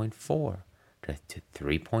 2.4, to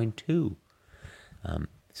 3.2.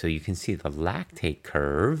 So you can see the lactate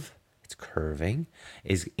curve, it's curving,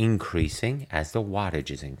 is increasing as the wattage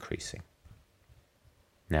is increasing.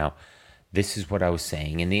 Now, this is what I was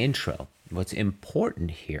saying in the intro. What's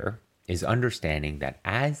important here is understanding that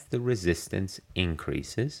as the resistance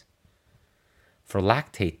increases, for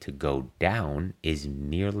lactate to go down is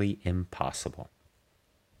nearly impossible,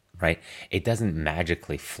 right? It doesn't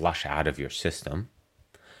magically flush out of your system,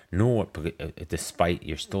 nor despite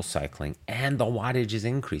you're still cycling and the wattage is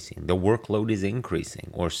increasing, the workload is increasing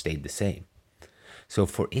or stayed the same. So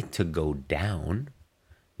for it to go down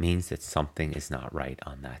means that something is not right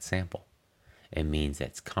on that sample. It means that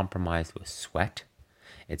it's compromised with sweat,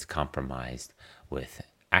 it's compromised with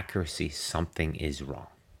accuracy, something is wrong.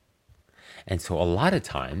 And so a lot of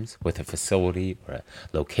times with a facility or a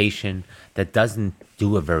location that doesn't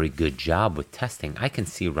do a very good job with testing, I can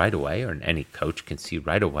see right away, or any coach can see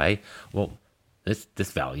right away, well, this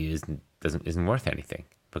value isn't worth anything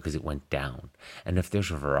because it went down. And if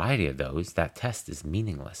there's a variety of those, that test is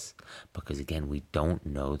meaningless because, again, we don't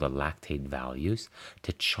know the lactate values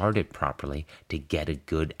to chart it properly to get a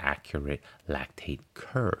good, accurate lactate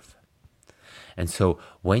curve. And so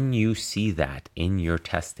when you see that in your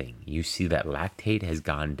testing, you see that lactate has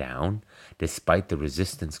gone down despite the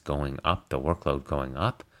resistance going up, the workload going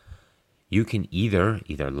up, you can either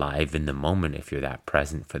live in the moment, if you're that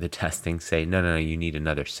present for the testing, say, no, you need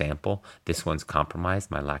another sample. This one's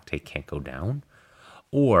compromised. My lactate can't go down.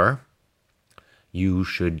 Or you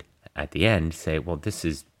should, at the end, say, well,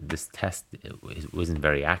 this test wasn't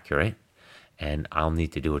very accurate, and I'll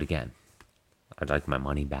need to do it again. I'd like my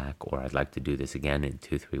money back, or I'd like to do this again in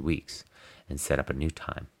 2-3 weeks and set up a new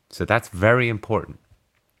time. So that's very important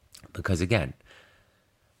because, again,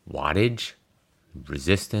 wattage,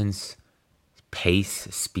 resistance, pace,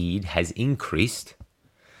 speed has increased.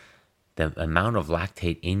 The amount of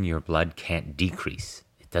lactate in your blood can't decrease.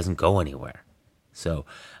 It doesn't go anywhere. So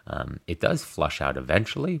it does flush out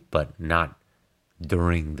eventually, but not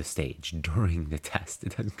during the stage, during the test.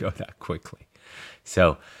 It doesn't go that quickly.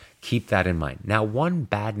 So keep that in mind. Now, one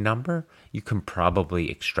bad number, you can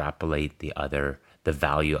probably extrapolate the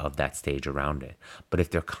value of that stage around it. But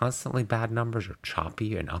if they're constantly bad numbers or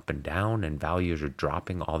choppy and up and down and values are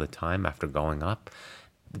dropping all the time after going up,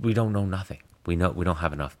 we don't know nothing. We don't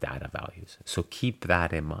have enough data values. So keep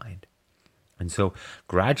that in mind. And so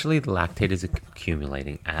gradually the lactate is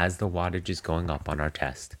accumulating as the wattage is going up on our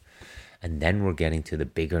test. And then we're getting to the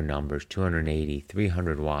bigger numbers, 280,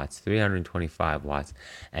 300 watts, 325 watts.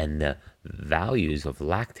 And the values of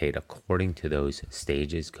lactate according to those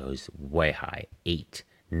stages goes way high, 8,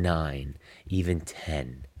 9, even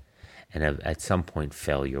 10. and at some point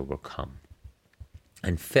failure will come.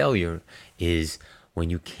 And failure is when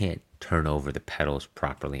you can't turn over the pedals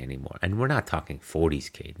properly anymore. And we're not talking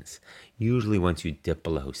 40s cadence. Usually once you dip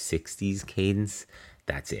below 60s cadence,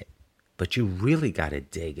 that's it. But you really got to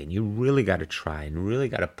dig, and you really got to try, and really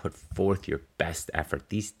got to put forth your best effort.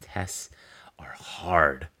 These tests are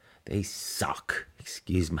hard. They suck.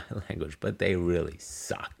 Excuse my language, but they really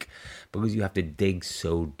suck because you have to dig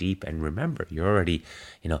so deep. And remember, you're already,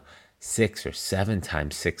 6 or 7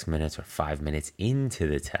 times 6 minutes or 5 minutes into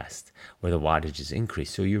the test where the wattage is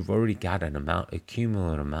increased. So you've already got a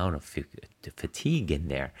cumulative amount of fatigue in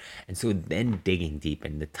there. And so then digging deep,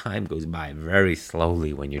 and the time goes by very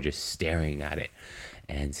slowly when you're just staring at it.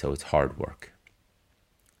 And so it's hard work.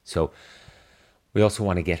 So we also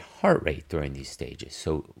want to get heart rate during these stages.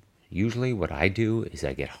 So usually what I do is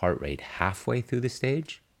I get heart rate halfway through the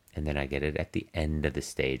stage, and then I get it at the end of the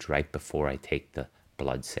stage, right before I take the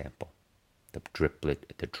blood sample, the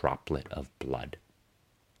droplet of blood.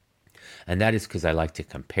 And that is because I like to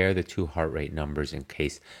compare the two heart rate numbers in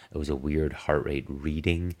case it was a weird heart rate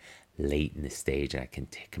reading late in the stage, and I can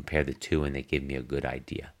compare the two and they give me a good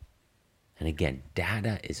idea. And again,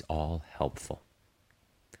 data is all helpful.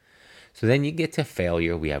 So then you get to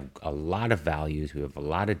failure. We have a lot of values. We have a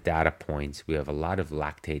lot of data points. We have a lot of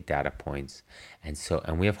lactate data points. And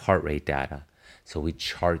we have heart rate data. So we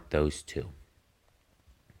chart those two,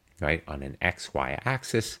 right, on an XY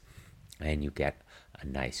axis, and you get a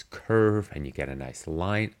nice curve, and you get a nice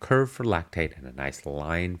line, curve for lactate and a nice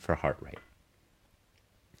line for heart rate.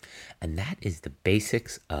 And that is the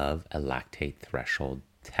basics of a lactate threshold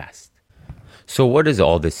test. So what does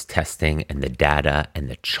all this testing and the data and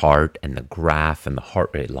the chart and the graph and the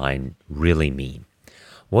heart rate line really mean?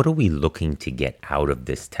 What are we looking to get out of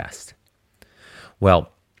this test?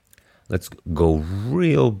 Well, let's go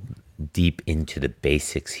real deep into the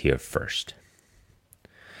basics here first.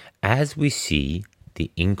 As we see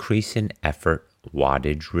the increase in effort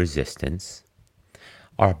wattage resistance,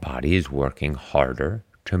 our body is working harder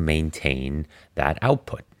to maintain that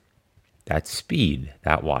output, that speed,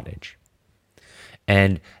 that wattage.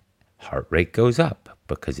 And heart rate goes up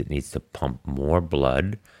because it needs to pump more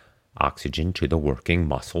blood, oxygen to the working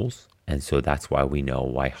muscles. And so that's why we know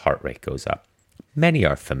why heart rate goes up. Many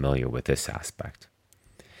are familiar with this aspect.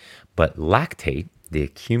 But lactate, the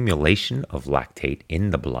accumulation of lactate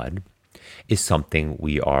in the blood, is something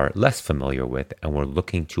we are less familiar with and we're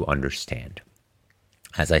looking to understand.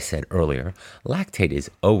 As I said earlier, lactate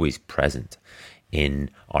is always present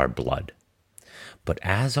in our blood. But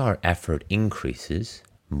as our effort increases,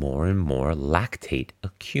 more and more lactate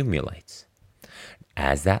accumulates.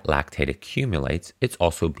 As that lactate accumulates, it's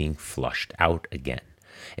also being flushed out again.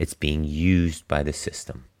 It's being used by the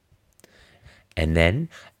system. And then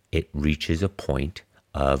it reaches a point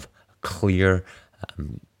of clear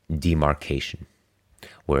demarcation,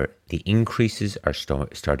 where the increases are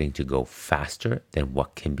starting to go faster than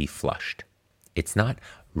what can be flushed. It's not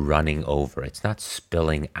running over. It's not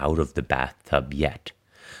spilling out of the bathtub yet.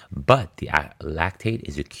 But the lactate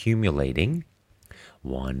is accumulating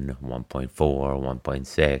 1, 1.4, 1.6,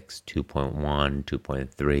 2.1,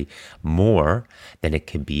 2.3, more than it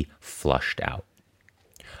can be flushed out.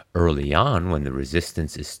 Early on, when the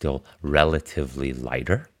resistance is still relatively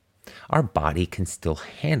lighter, our body can still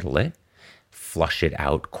handle it, flush it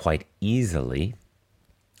out quite easily,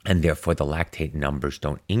 and therefore the lactate numbers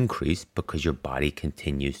don't increase because your body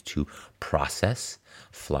continues to process,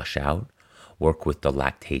 flush out, work with the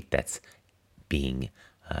lactate that's being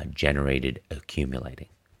generated, accumulating.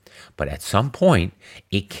 But at some point,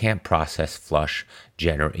 it can't process, flush,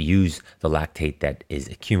 use the lactate that is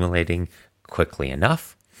accumulating quickly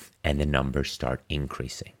enough, and the numbers start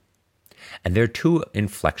increasing. And there are two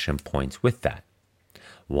inflection points with that.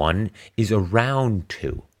 One is around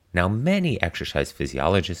 2. Now, many exercise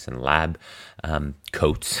physiologists and lab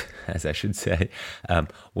coats, as I should say,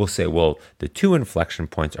 will say, well, the 2 inflection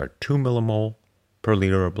points are 2 millimole per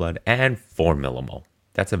liter of blood and 4 millimole.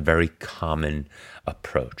 That's a very common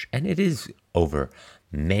approach. And it is over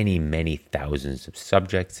many, many thousands of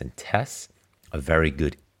subjects and tests, a very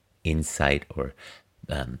good insight or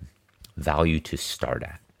value to start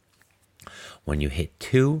at. When you hit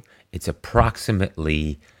 2, it's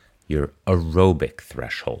approximately your aerobic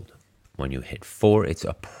threshold. When you hit 4, it's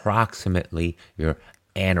approximately your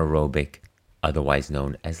anaerobic, otherwise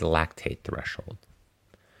known as lactate threshold.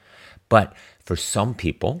 But for some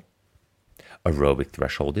people, aerobic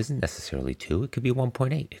threshold isn't necessarily 2. It could be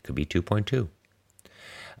 1.8. It could be 2.2.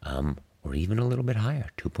 Or even a little bit higher,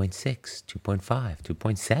 2.6, 2.5,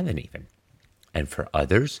 2.7 even. And for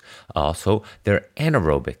others, also their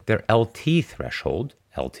anaerobic, their LT threshold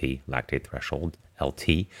LT, lactate threshold,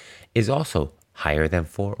 LT, is also higher than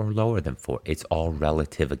 4 or lower than 4. It's all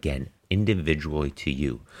relative, again, individually to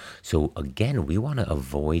you. So again, we want to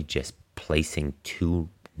avoid just placing two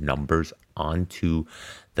numbers onto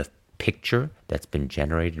the picture that's been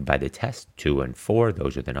generated by the test. 2 and 4,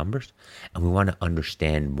 those are the numbers. And we want to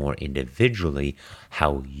understand more individually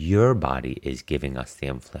how your body is giving us the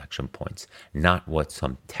inflection points, not what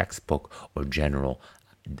some textbook or general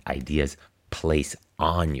ideas place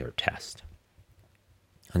on your test.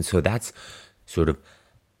 And so that's sort of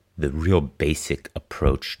the real basic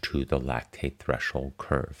approach to the lactate threshold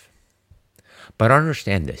curve. But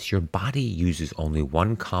understand this, your body uses only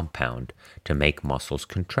one compound to make muscles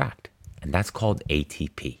contract, and that's called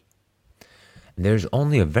ATP. And there's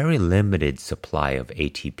only a very limited supply of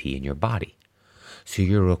ATP in your body, so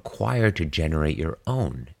you're required to generate your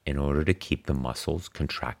own in order to keep the muscles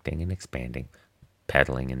contracting and expanding,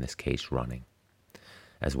 pedaling in this case, running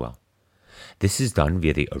as well. This is done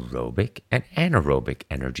via the aerobic and anaerobic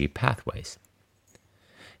energy pathways.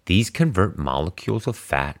 These convert molecules of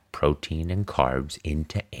fat, protein, and carbs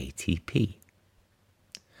into ATP.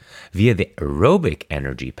 Via the aerobic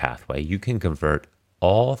energy pathway, you can convert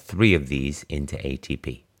all three of these into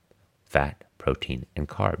ATP, fat, protein, and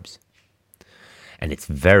carbs. And it's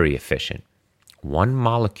very efficient. One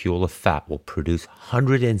molecule of fat will produce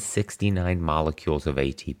 169 molecules of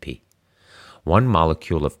ATP. One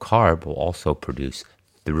molecule of carb will also produce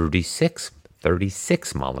 36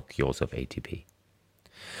 molecules of ATP.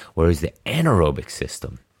 Whereas the anaerobic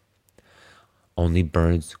system only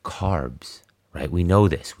burns carbs, right? We know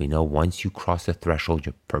this. We know once you cross the threshold,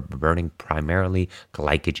 you're burning primarily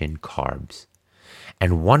glycogen carbs.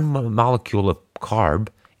 And one molecule of carb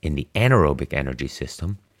in the anaerobic energy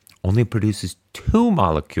system only produces 2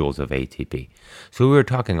 molecules of ATP. So we were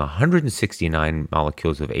talking 169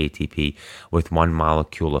 molecules of ATP with 1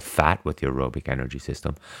 molecule of fat with the aerobic energy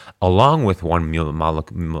system, along with 1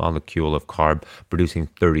 molecule of carb producing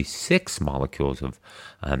 36 molecules of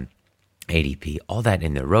ATP, all that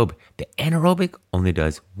in the aerobic. The anaerobic only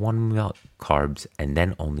does 1 carbs and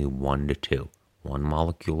then only 1 to 2. 1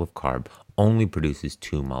 molecule of carb only produces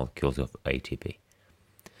 2 molecules of ATP.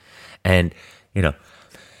 And,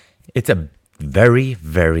 it's a very,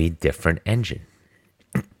 very different engine.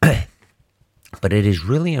 But it is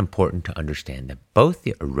really important to understand that both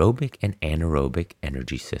the aerobic and anaerobic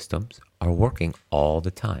energy systems are working all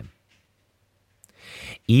the time.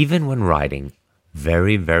 Even when riding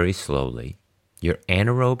very, very slowly, your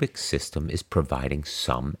anaerobic system is providing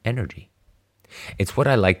some energy. It's what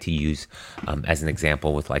I like to use as an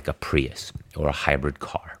example with like a Prius or a hybrid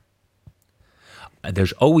car.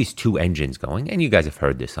 There's always 2 engines going, and you guys have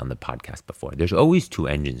heard this on the podcast before. There's always 2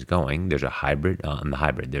 engines going. There's a hybrid,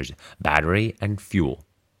 there's battery and fuel.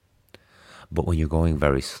 But when you're going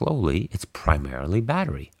very slowly, it's primarily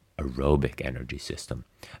battery, aerobic energy system.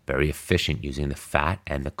 Very efficient using the fat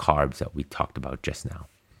and the carbs that we talked about just now.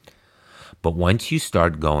 But once you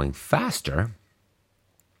start going faster,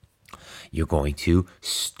 you're going to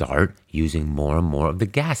start using more and more of the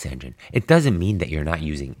gas engine. It doesn't mean that you're not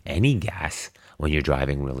using any gas when you're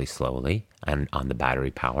driving really slowly and on the battery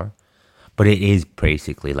power, but it is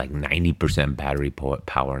basically like 90% battery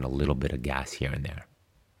power and a little bit of gas here and there.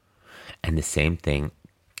 And the same thing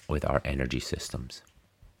with our energy systems.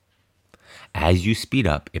 As you speed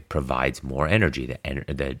up, it provides more energy,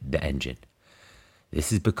 the engine.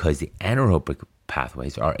 This is because the anaerobic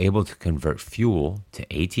pathways are able to convert fuel to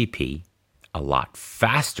ATP a lot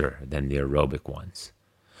faster than the aerobic ones.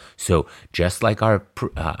 So just like our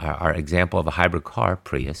example of a hybrid car,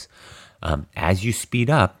 Prius, as you speed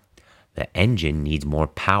up, the engine needs more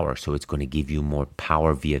power, so it's going to give you more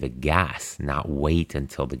power via the gas, not wait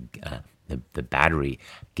until the battery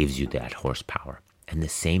gives you that horsepower. And the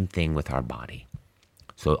same thing with our body.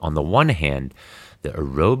 So on the one hand, the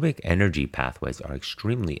aerobic energy pathways are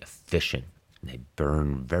extremely efficient. They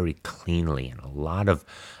burn very cleanly, and a lot of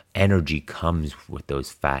energy comes with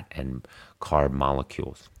those fat and carb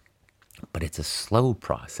molecules. But it's a slow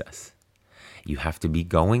process. You have to be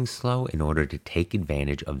going slow in order to take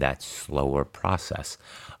advantage of that slower process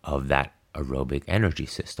of that aerobic energy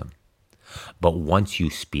system. But once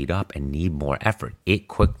you speed up and need more effort, it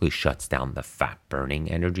quickly shuts down the fat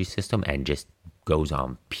burning energy system and just goes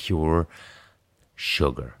on pure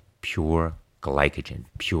sugar, pure glycogen,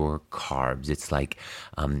 pure carbs. It's like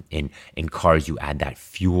in cars you add that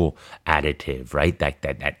fuel additive, right?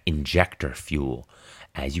 That injector fuel.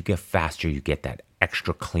 As you get faster, you get that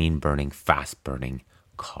extra clean burning, fast burning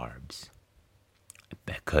carbs.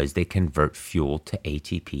 because they convert fuel to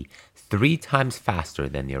ATP 3 times faster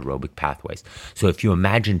than the aerobic pathways. So if you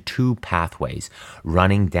imagine two pathways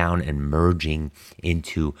running down and merging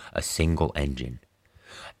into a single engine,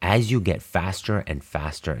 as you get faster and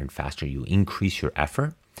faster and faster, you increase your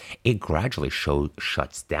effort, it gradually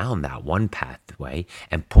shuts down that one pathway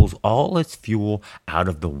and pulls all its fuel out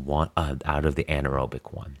of the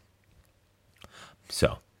anaerobic one.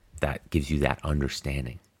 So that gives you that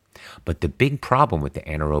understanding. But the big problem with the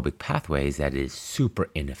anaerobic pathway is that it is super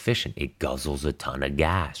inefficient. It guzzles a ton of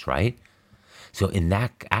gas, right? So in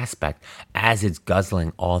that aspect, as it's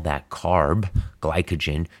guzzling all that carb,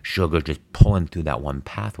 glycogen, sugar, just pulling through that one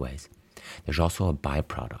pathways, there's also a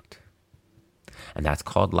byproduct, and that's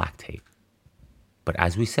called lactate. But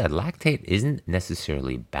as we said, lactate isn't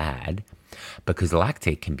necessarily bad because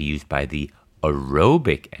lactate can be used by the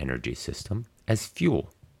aerobic energy system as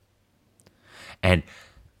fuel. And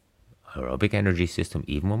aerobic energy system,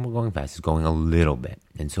 even when we're going fast, is going a little bit.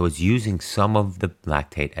 And so it's using some of the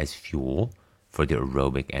lactate as fuel for the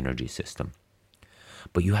aerobic energy system.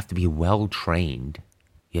 But you have to be well trained.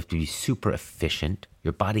 You have to be super efficient.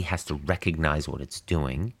 Your body has to recognize what it's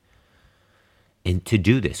doing and to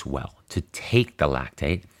do this well, to take the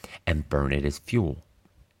lactate and burn it as fuel.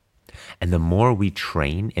 And the more we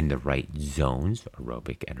train in the right zones,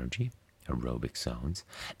 aerobic energy, aerobic zones,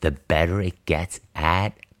 the better it gets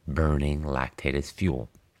at burning lactate as fuel.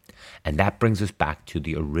 And that brings us back to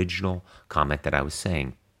the original comment that I was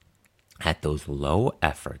saying. At those low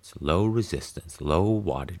efforts, low resistance, low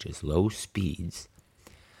wattages, low speeds,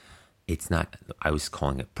 it's not, I was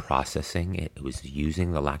calling it processing, it was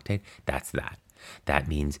using the lactate, that's that. That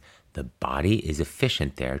means the body is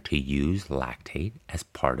efficient there to use lactate as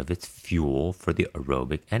part of its fuel for the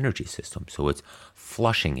aerobic energy system. So it's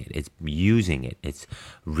flushing it, it's using it, it's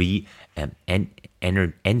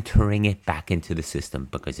entering it back into the system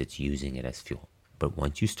because it's using it as fuel. But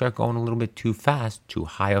once you start going a little bit too fast, too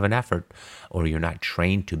high of an effort, or you're not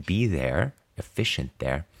trained to be there, efficient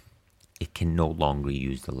there, it can no longer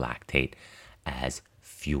use the lactate as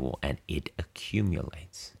fuel and it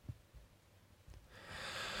accumulates.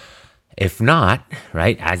 If not,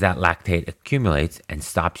 right, as that lactate accumulates and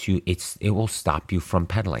stops you, it will stop you from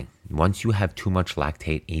pedaling. Once you have too much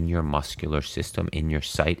lactate in your muscular system, in your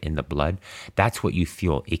site, in the blood, that's what you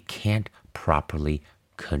feel. It can't properly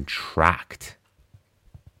contract.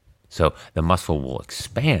 So the muscle will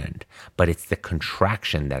expand, but it's the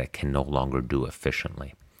contraction that it can no longer do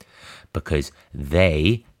efficiently because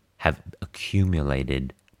they have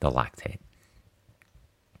accumulated the lactate.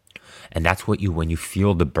 And that's what when you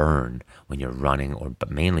feel the burn, when you're running or but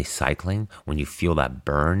mainly cycling, when you feel that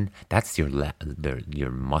burn, that's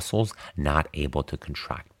your muscles not able to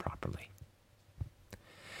contract properly.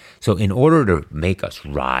 So in order to make us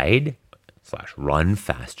ride/run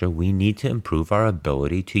faster, we need to improve our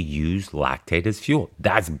ability to use lactate as fuel.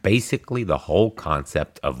 That's basically the whole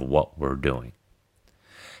concept of what we're doing.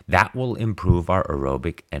 That will improve our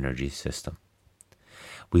aerobic energy system.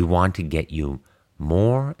 We want to get you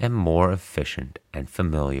more and more efficient and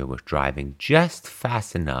familiar with driving just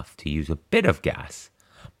fast enough to use a bit of gas,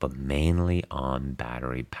 but mainly on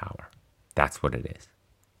battery power. That's what it is.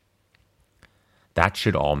 That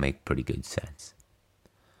should all make pretty good sense.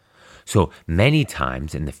 So many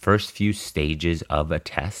times in the first few stages of a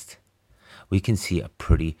test, we can see a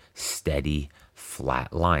pretty steady,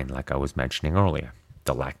 flat line, like I was mentioning earlier.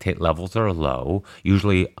 The lactate levels are low,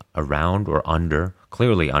 usually around or under,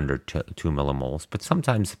 clearly under 2 millimoles, but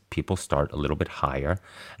sometimes people start a little bit higher,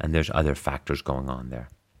 and there's other factors going on there.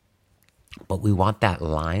 But we want that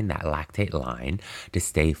line, that lactate line, to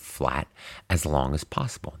stay flat as long as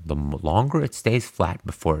possible. The longer it stays flat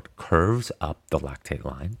before it curves up the lactate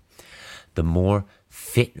line, the more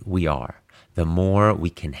fit we are, the more we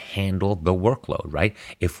can handle the workload, right?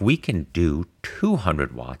 If we can do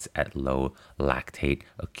 200 watts at low lactate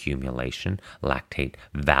accumulation, lactate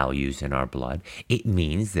values in our blood, it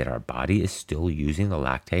means that our body is still using the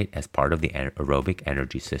lactate as part of the aerobic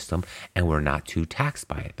energy system, and we're not too taxed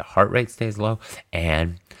by it. The heart rate stays low,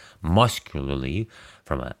 and muscularly,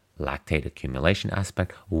 from a lactate accumulation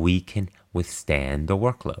aspect, we can withstand the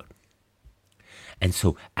workload. And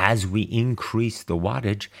so as we increase the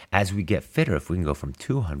wattage, as we get fitter, if we can go from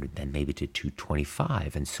 200 then maybe to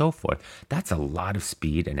 225 and so forth, that's a lot of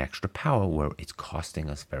speed and extra power where it's costing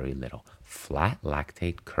us very little. Flat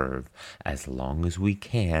lactate curve as long as we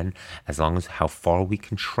can, as long as how far we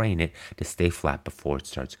can train it to stay flat before it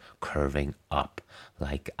starts curving up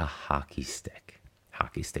like a hockey stick.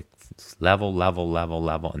 Hockey stick level,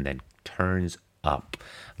 and then turns up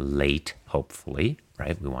late, hopefully,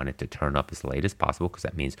 right? We want it to turn up as late as possible because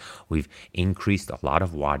that means we've increased a lot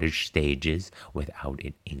of wattage stages without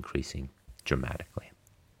it increasing dramatically.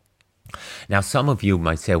 Now, some of you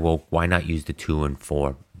might say, well, why not use the 2 and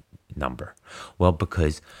 4 number? Well,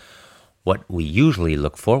 because what I usually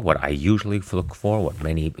look for, what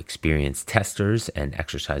many experienced testers and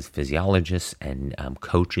exercise physiologists and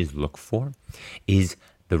coaches look for, is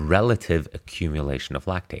the relative accumulation of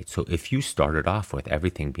lactate. So if you started off with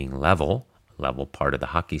everything being level part of the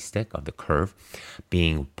hockey stick of the curve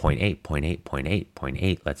being 0.8, 0.8, 0.8,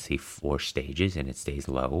 0.8, let's say 4 stages, and it stays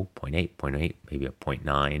low, 0.8, 0.8, maybe a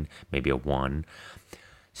 0.9, maybe a 1.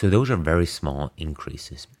 So those are very small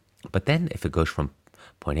increases. But then if it goes from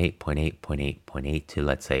 0.8, 0.8, 0.8, 0.8 to,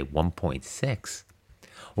 let's say, 1.6,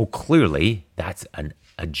 well, clearly that's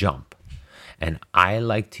a jump. And I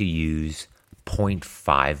like to use 0.5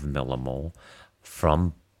 millimole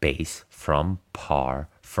from base, from par,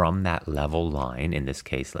 from that level line, in this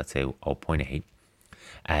case, let's say 0.8,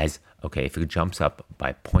 as, okay, if it jumps up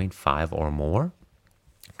by 0.5 or more,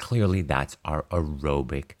 clearly that's our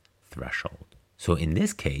aerobic threshold. So in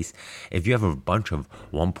this case, if you have a bunch of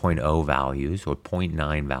 1.0 values or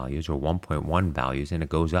 0.9 values or 1.1 values and it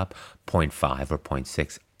goes up 0.5 or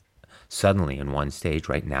 0.6 suddenly in one stage,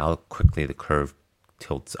 right now, quickly the curve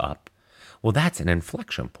tilts up. Well, that's an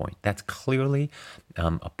inflection point. That's clearly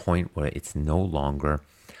a point where it's no longer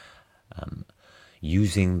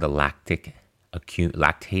using the lactate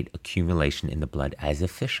accumulation in the blood as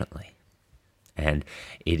efficiently. And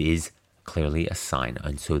it is clearly a sign.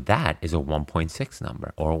 And so that is a 1.6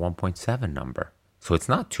 number or a 1.7 number. So it's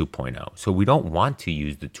not 2.0. So we don't want to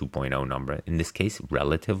use the 2.0 number. In this case,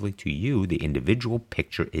 relatively to you, the individual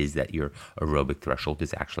picture is that your aerobic threshold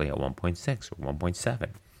is actually at 1.6 or 1.7.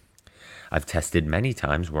 I've tested many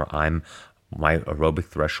times where my aerobic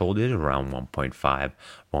threshold is around 1.5,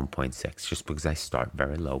 1.6, just because I start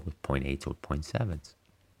very low with 0.8 or 0.7s.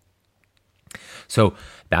 So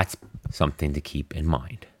that's something to keep in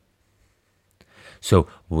mind. So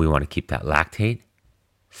we want to keep that lactate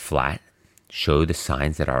flat, show the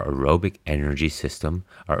signs that our aerobic energy system,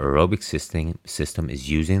 our aerobic system is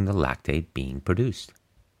using the lactate being produced.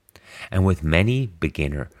 And with many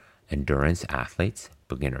beginner endurance athletes,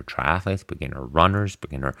 beginner triathletes, beginner runners,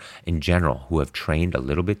 beginner in general, who have trained a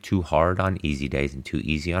little bit too hard on easy days and too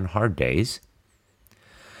easy on hard days,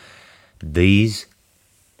 these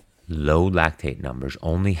low lactate numbers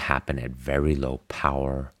only happen at very low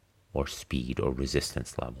power or speed or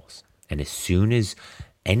resistance levels. And as soon as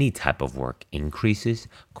any type of work increases,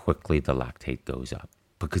 quickly the lactate goes up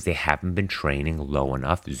because they haven't been training low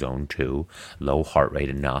enough, zone 2, low heart rate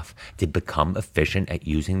enough to become efficient at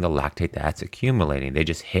using the lactate that's accumulating. They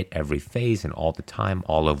just hit every phase and all the time,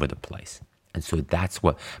 all over the place. And so that's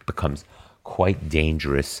what becomes quite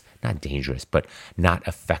dangerous, not dangerous, but not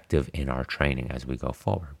effective in our training as we go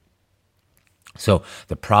forward. So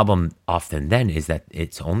the problem often then is that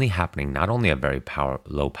it's only happening not only at very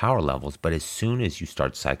low power levels, but as soon as you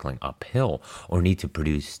start cycling uphill or need to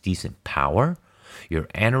produce decent power, your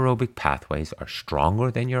anaerobic pathways are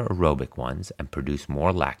stronger than your aerobic ones and produce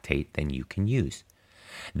more lactate than you can use.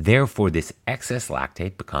 Therefore, this excess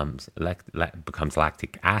lactate becomes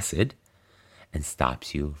lactic acid and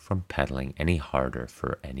stops you from pedaling any harder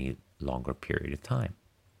for any longer period of time.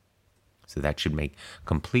 So that should make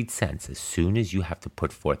complete sense. As soon as you have to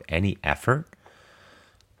put forth any effort,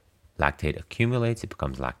 lactate accumulates, it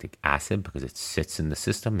becomes lactic acid because it sits in the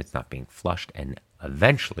system, it's not being flushed, and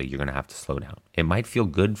eventually you're going to have to slow down. It might feel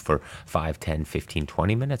good for 5, 10, 15,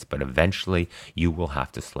 20 minutes, but eventually you will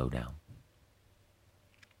have to slow down.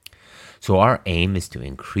 So our aim is to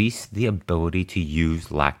increase the ability to use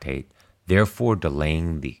lactate, therefore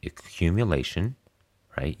delaying the accumulation,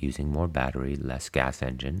 right, using more battery, less gas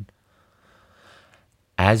engine.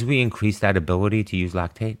 As we increase that ability to use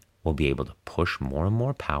lactate, we'll be able to push more and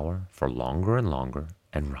more power for longer and longer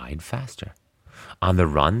and ride faster. On the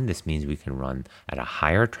run, this means we can run at a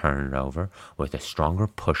higher turnover with a stronger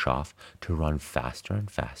push-off to run faster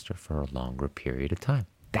and faster for a longer period of time.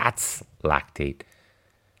 That's lactate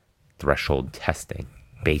threshold testing,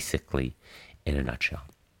 basically, in a nutshell.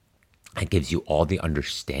 It gives you all the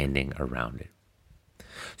understanding around it.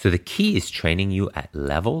 So the key is training you at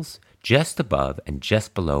levels just above and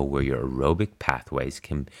just below where your aerobic pathways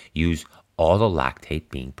can use all the lactate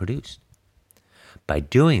being produced. By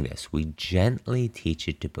doing this, we gently teach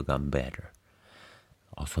it to become better,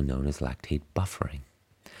 also known as lactate buffering.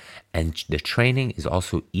 And the training is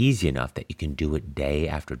also easy enough that you can do it day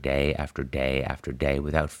after day after day after day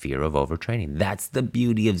without fear of overtraining. That's the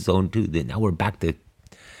beauty of Zone 2. Now we're back to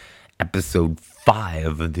episode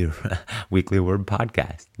 5 of the Weekly Word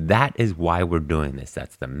Podcast. That is why we're doing this.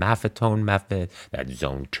 That's the Maffetone method. That's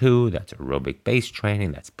zone 2. That's aerobic base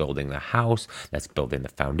training. That's building the house. That's building the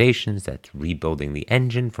foundations. That's rebuilding the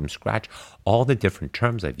engine from scratch. All the different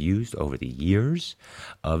terms I've used over the years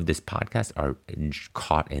of this podcast are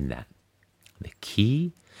caught in that. The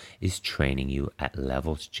key is training you at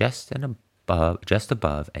levels just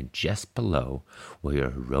above and just below where your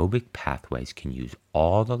aerobic pathways can use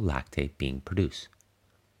all the lactate being produced.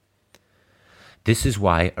 This is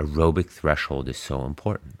why aerobic threshold is so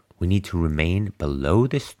important. We need to remain below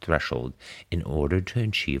this threshold in order to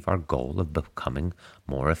achieve our goal of becoming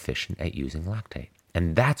more efficient at using lactate.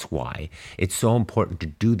 And that's why it's so important to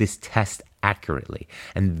do this test accurately.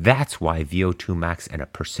 And that's why VO2 max and a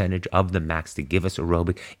percentage of the max to give us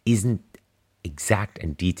aerobic isn't exact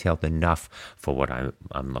and detailed enough for what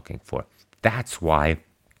I'm looking for. That's why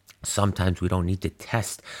sometimes we don't need to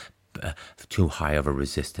test too high of a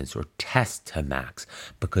resistance or test to max,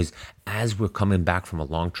 because as we're coming back from a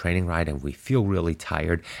long training ride and we feel really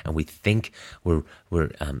tired and we think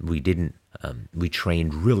we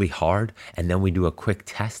trained really hard, and then we do a quick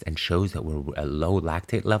test and shows that we're at low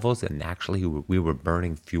lactate levels, and actually we were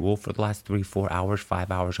burning fuel for the last 3-4 hours, 5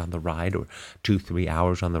 hours on the ride, or 2-3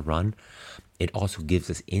 hours on the run. It also gives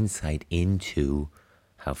us insight into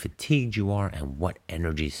how fatigued you are and what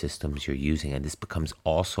energy systems you're using. And this becomes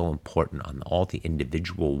also important on all the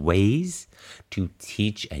individual ways to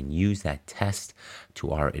teach and use that test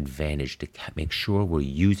to our advantage to make sure we're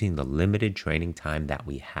using the limited training time that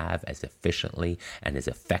we have as efficiently and as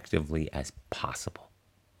effectively as possible.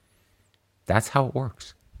 That's how it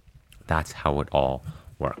works. That's how it all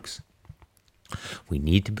works. We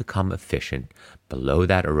need to become efficient below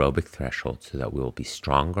that aerobic threshold so that we will be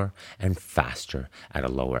stronger and faster at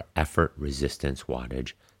a lower effort, resistance,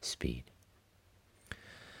 wattage, speed.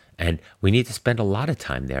 And we need to spend a lot of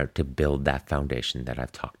time there to build that foundation that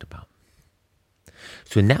I've talked about.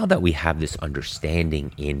 So now that we have this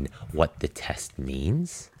understanding in what the test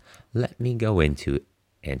means, let me go into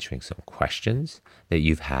answering some questions that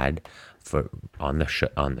you've had on the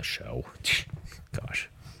show. Gosh.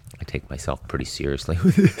 I take myself pretty seriously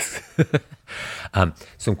with this.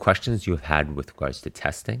 Some questions you've had with regards to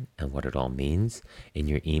testing and what it all means in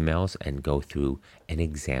your emails, and go through an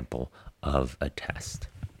example of a test.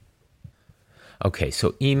 Okay,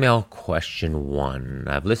 so email question 1.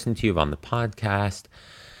 I've listened to you on the podcast.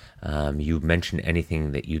 You've mentioned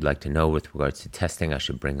anything that you'd like to know with regards to testing I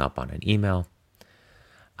should bring up on an email.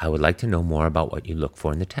 I would like to know more about what you look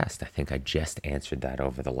for in the test. I think I just answered that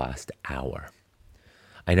over the last hour.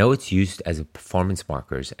 I know it's used as a performance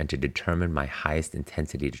markers and to determine my highest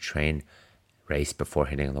intensity to train race before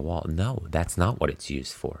hitting the wall. No, that's not what it's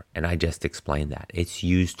used for. And I just explained that. It's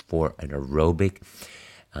used for an aerobic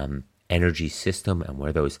energy system and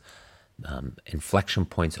where those inflection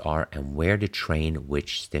points are and where to train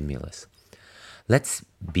which stimulus. Let's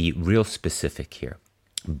be real specific here.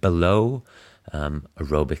 Below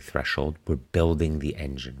aerobic threshold, we're building the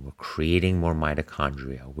engine. We're creating more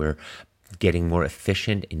mitochondria. We're getting more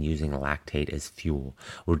efficient in using lactate as fuel.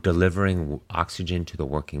 We're delivering oxygen to the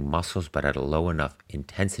working muscles, but at a low enough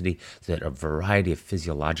intensity so that a variety of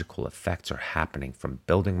physiological effects are happening, from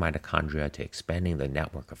building mitochondria to expanding the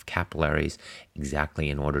network of capillaries, exactly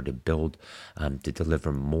in order to build, to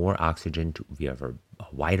deliver more oxygen via a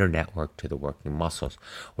wider network to the working muscles.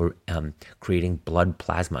 We're creating blood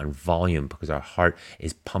plasma and volume because our heart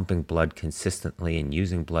is pumping blood consistently and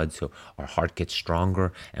using blood, so our heart gets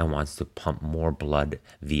stronger and wants to pump more blood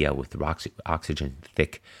with oxygen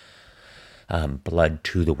thick blood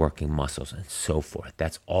to the working muscles and so forth.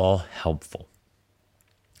 That's all helpful.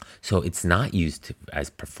 So it's not used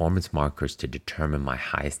as performance markers to determine my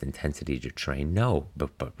highest intensity to train. No,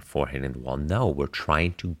 but before hitting the wall, no. We're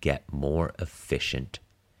trying to get more efficient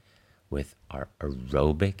with our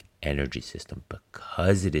aerobic energy system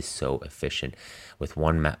because it is so efficient, with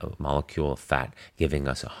one molecule of fat giving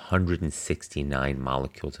us 169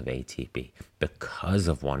 molecules of ATP, because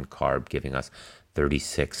of one carb giving us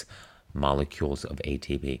 36 molecules of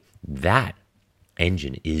ATP. That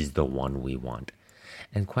engine is the one we want.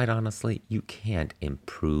 And quite honestly, you can't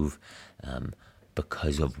improve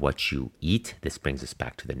because of what you eat. This brings us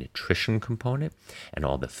back to the nutrition component and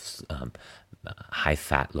all the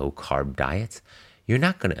high-fat, low-carb diets. You're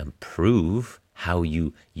not going to improve how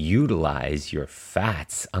you utilize your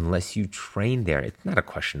fats unless you train there. It's not a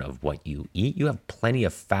question of what you eat. You have plenty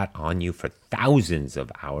of fat on you for thousands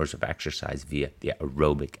of hours of exercise via the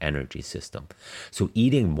aerobic energy system. So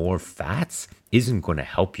eating more fats isn't going to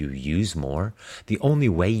help you use more. The only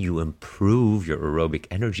way you improve your aerobic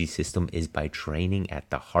energy system is by training at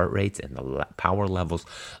the heart rates and the power levels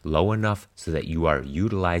low enough so that you are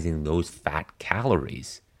utilizing those fat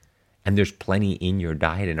calories. And there's plenty in your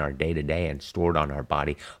diet in our day-to-day and stored on our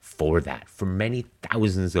body for that, for many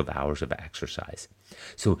thousands of hours of exercise.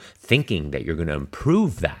 So thinking that you're going to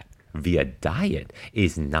improve that via diet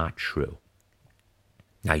is not true.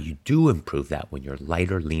 Now, you do improve that when you're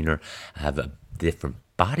lighter, leaner, have a different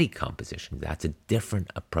body composition. That's a different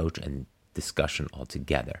approach and discussion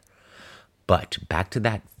altogether. But back to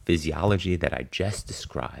that physiology that I just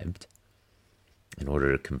described, in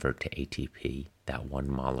order to convert to ATP, that one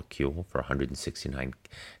molecule for 169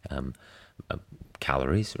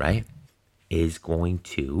 calories, right, is going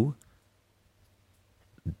to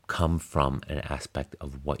come from an aspect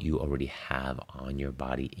of what you already have on your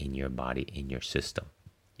body, in your system.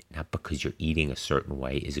 Not because you're eating a certain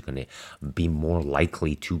way is it going to be more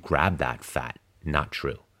likely to grab that fat. Not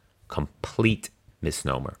true. Complete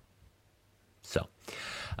misnomer. So,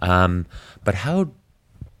 but how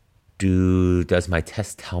does my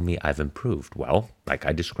test tell me I've improved? Well, like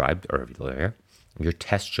I described earlier, your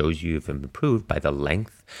test shows you've improved by the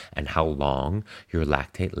length and how long your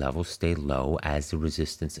lactate levels stay low as the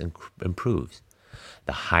resistance improves.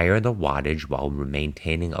 The higher the wattage while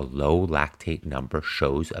maintaining a low lactate number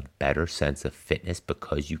shows a better sense of fitness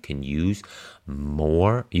because you can use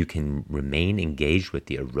more, you can remain engaged with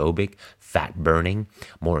the aerobic, fat burning,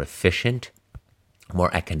 more efficient,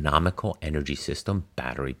 more economical energy system,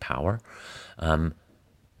 battery power,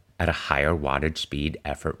 at a higher wattage, speed,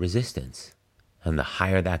 effort, resistance. And the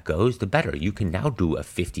higher that goes, the better. You can now do a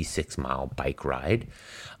 56-mile bike ride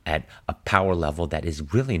at a power level that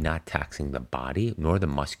is really not taxing the body, nor the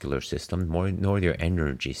muscular system, nor your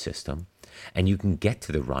energy system. And you can get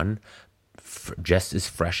to the run just as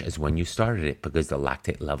fresh as when you started it because the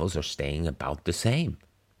lactate levels are staying about the same.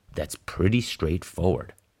 That's pretty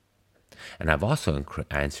straightforward. And I've also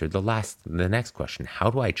answered the next question.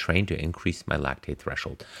 How do I train to increase my lactate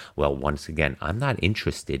threshold? Well, once again, I'm not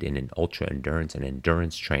interested in an ultra endurance and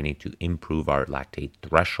endurance training to improve our lactate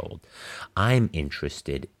threshold. I'm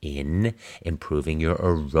interested in improving your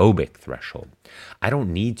aerobic threshold. I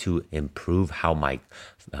don't need to improve how my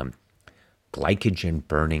glycogen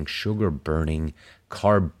burning, sugar burning,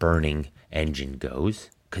 carb burning engine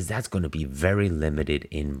goes, because that's going to be very limited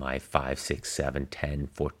in my 5, 6, 7, 10,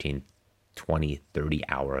 14, 20,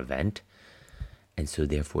 30-hour event. And so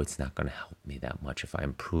therefore, it's not going to help me that much if I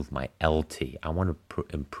improve my LT. I want to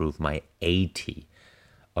improve my AT,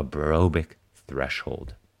 aerobic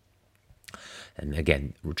threshold. And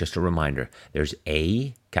again, just a reminder, there's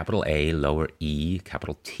A, capital A, lower E,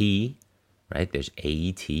 capital T, right? There's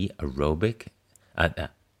AET, aerobic,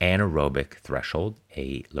 anaerobic threshold,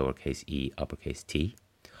 A, lowercase e, uppercase T,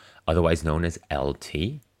 otherwise known as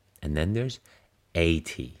LT. And then there's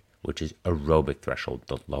AT, which is aerobic threshold,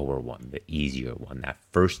 the lower one, the easier one, that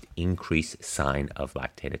first increase sign of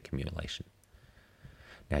lactate accumulation.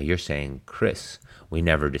 Now you're saying, Chris, we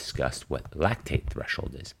never discussed what lactate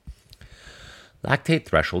threshold is. Lactate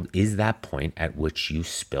threshold is that point at which you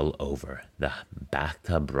spill over. The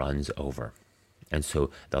bathtub runs over. And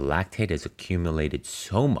so the lactate has accumulated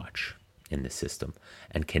so much in the system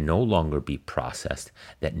and can no longer be processed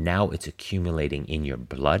that now it's accumulating in your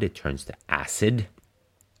blood. It turns to acid,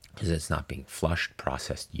 because it's not being flushed,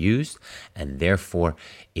 processed, used, and therefore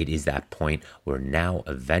it is that point where now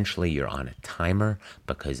eventually you're on a timer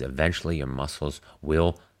because eventually your muscles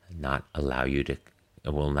will not allow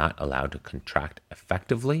to contract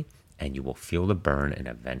effectively, and you will feel the burn and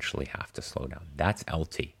eventually have to slow down. That's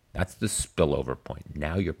LT. That's the spillover point.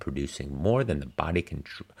 Now you're producing more than the body can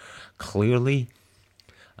clearly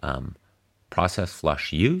process,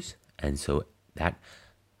 flush, use, and so that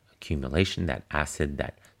accumulation, that acid,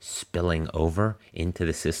 that spilling over into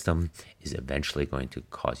the system is eventually going to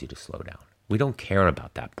cause you to slow down. We don't care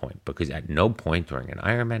about that point because at no point during an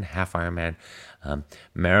Ironman, half Ironman,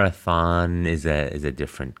 marathon is a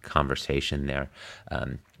different conversation there.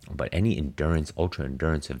 But any endurance, ultra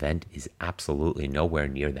endurance event is absolutely nowhere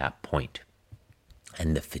near that point.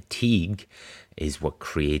 And the fatigue is what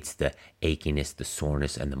creates the achiness, the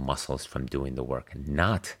soreness, and the muscles from doing the work, and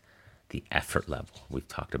not the effort level. We've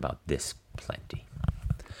talked about this plenty.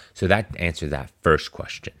 So that answers that first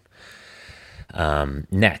question.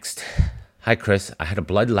 Next. Hi, Chris. I had a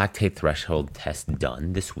blood lactate threshold test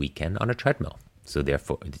done this weekend on a treadmill. So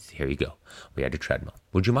therefore, here you go. We had a treadmill.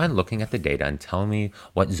 Would you mind looking at the data and telling me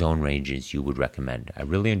what zone ranges you would recommend? I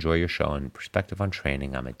really enjoy your show and perspective on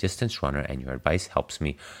training. I'm a distance runner, and your advice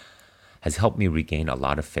has helped me regain a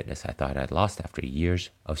lot of fitness I thought I'd lost after years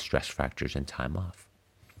of stress fractures and time off.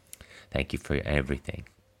 Thank you for everything.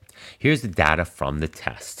 Here's the data from the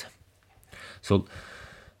test. So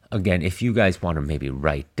again, if you guys want to maybe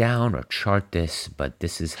write down or chart this, but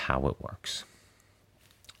this is how it works.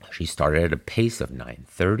 She started at a pace of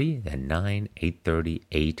 9:30, then 9, 8:30,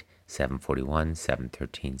 8, 7:41,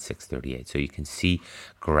 7:13, 6:38. So you can see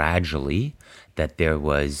gradually that there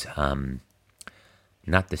was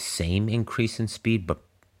not the same increase in speed, but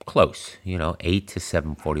close. 8 to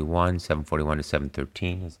 7:41, 7:41 to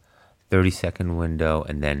 7:13 is 30-second window,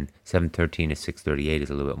 and then 7:13 to 6:38 is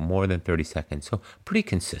a little bit more than 30 seconds. So pretty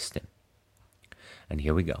consistent. And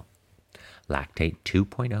here we go. Lactate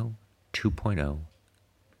 2.0, 2.0.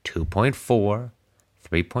 2.4,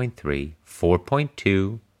 3.3,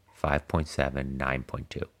 4.2, 5.7,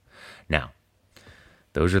 9.2. Now,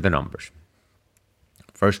 those are the numbers.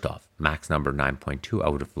 First off, max number 9.2. I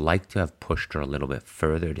would have liked to have pushed her a little bit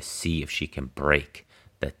further to see if she can break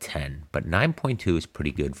the 10. But 9.2 is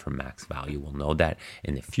pretty good for max value. We'll know that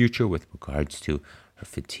in the future with regards to her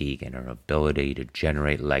fatigue and her ability to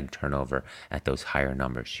generate leg turnover at those higher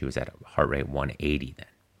numbers. She was at a heart rate 180 then.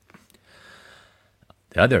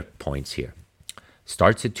 The other points here.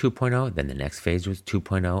 Starts at 2.0, then the next phase was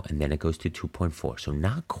 2.0, and then it goes to 2.4. So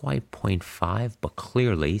not quite 0.5, but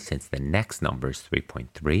clearly, since the next number is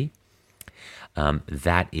 3.3,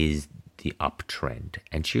 that is the uptrend.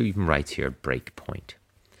 And she even writes here break point.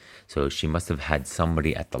 So she must have had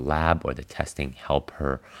somebody at the lab or the testing help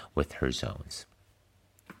her with her zones.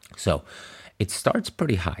 So it starts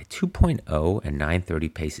pretty high. 2.0 and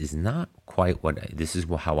 9:30 pace is not quite this is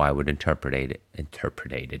how I would interpret it.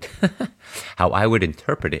 How I would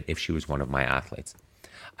interpret it if she was one of my athletes.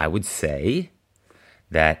 I would say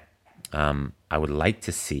that I would like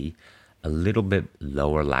to see a little bit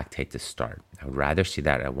lower lactate to start. I would rather see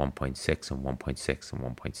that at 1.6 and 1.6 and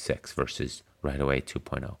 1.6 versus right away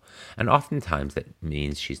 2.0. And oftentimes that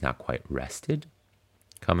means she's not quite rested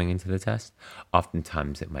coming into the test.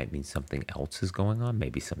 Oftentimes it might mean something else is going on,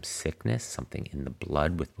 maybe some sickness, something in the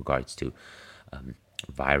blood with regards to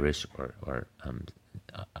virus or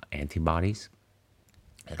antibodies.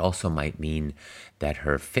 It also might mean that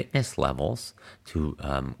her fitness levels to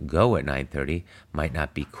go at 9:30 might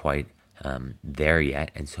not be quite there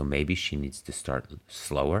yet, and so maybe she needs to start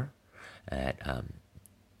slower at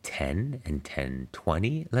 10 and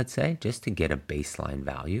 10:20, let's say, just to get a baseline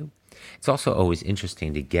value. It's also always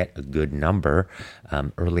interesting to get a good number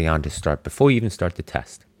early on to start, before you even start the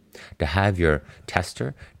test. To have your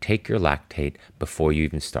tester take your lactate before you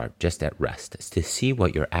even start, just at rest, to see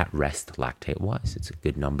what your at-rest lactate was. It's a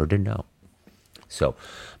good number to know. So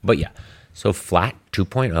flat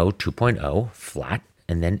 2.0, 2.0, flat,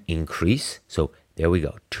 and then increase. So there we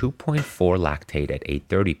go, 2.4 lactate at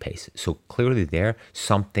 8:30 pace. So clearly there,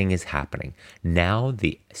 something is happening. Now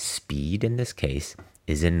the speed in this case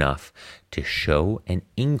is enough to show an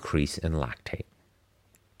increase in lactate.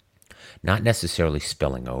 Not necessarily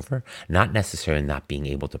spilling over, not necessarily not being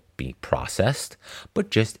able to be processed,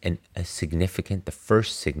 but just the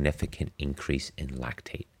first significant increase in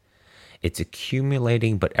lactate. It's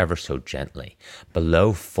accumulating, but ever so gently.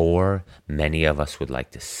 Below 4, many of us would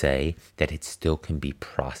like to say that it still can be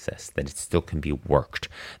processed, that it still can be worked,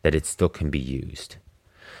 that it still can be used.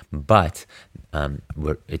 But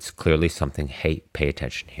it's clearly something, hey, pay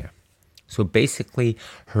attention here. So basically,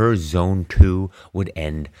 her zone 2 would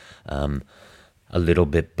end a little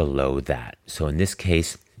bit below that. So in this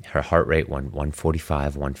case, her heart rate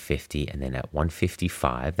 145, 150, and then at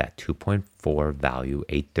 155, that 2.4 value,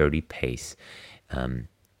 8:30 pace,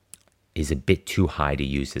 is a bit too high to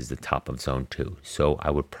use as the top of zone 2. So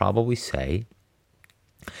I would probably say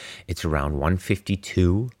it's around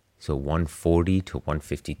 152. So 140 to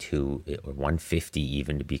 152, or 150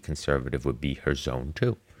 even to be conservative, would be her zone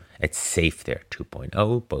 2. It's safe there,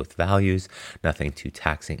 2.0, both values, nothing too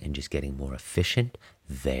taxing, and just getting more efficient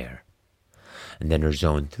there. And then her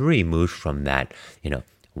zone 3 moves from that,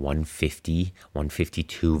 150,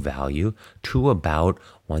 152 value to about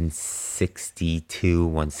 162,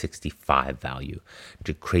 165 value,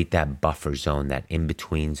 to create that buffer zone, that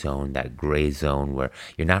in-between zone, that gray zone where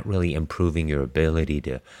you're not really improving your ability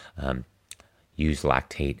to use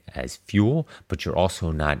lactate as fuel, but you're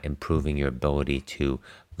also not improving your ability to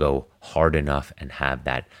go hard enough and have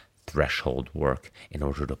that threshold work in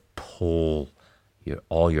order to pull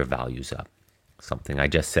all your values up. Something I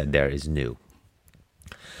just said there is new.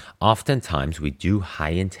 Oftentimes we do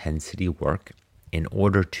high intensity work in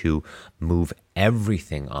order to move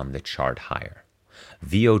everything on the chart higher.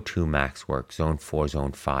 VO2 max work, zone 4,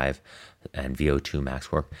 zone 5, and VO2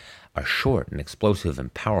 max work are short and explosive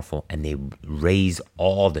and powerful, and they raise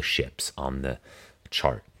all the ships on the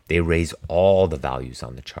chart. They raise all the values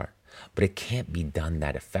on the chart. But it can't be done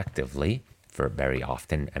that effectively for very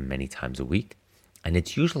often and many times a week. And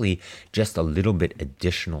it's usually just a little bit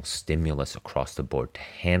additional stimulus across the board to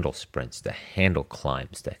handle sprints, to handle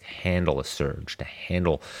climbs, to handle a surge, to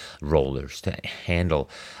handle rollers, to handle,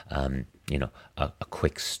 a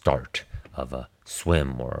quick start of a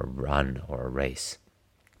swim or a run or a race.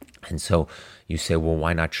 And so you say, well,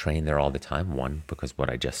 why not train there all the time? One, because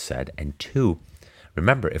what I just said. And two,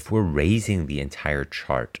 remember, if we're raising the entire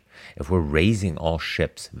chart, if we're raising all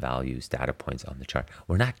ships, values, data points on the chart,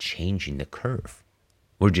 we're not changing the curve.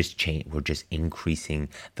 We're just increasing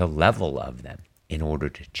the level of them. In order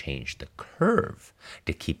to change the curve,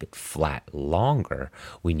 to keep it flat longer,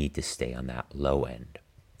 we need to stay on that low end.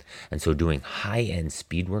 And so doing high-end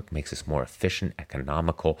speed work makes us more efficient,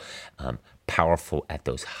 economical, powerful at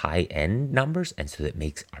those high-end numbers. And so that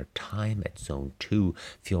makes our time at zone 2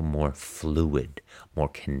 feel more fluid, more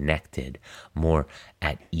connected, more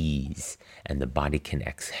at ease. And the body can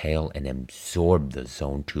exhale and absorb the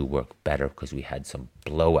zone 2 work better because we had some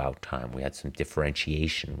blowout time, we had some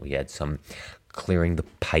differentiation, we had some clearing the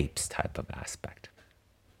pipes type of aspect.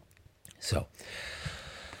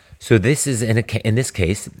 So this is, in this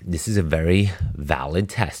case, this is a very valid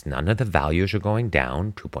test. None of the values are going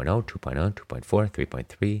down, 2.0, 2.0, 2.4,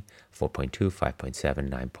 3.3, 4.2, 5.7,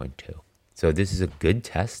 9.2. So this is a good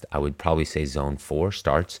test. I would probably say zone 4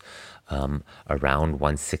 starts around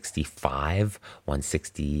 165,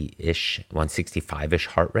 160-ish, 165-ish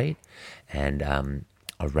heart rate, and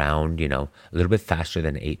around, a little bit faster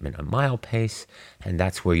than 8-minute mile pace. And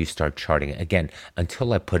that's where you start charting it. Again,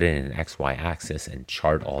 until I put it in an XY axis and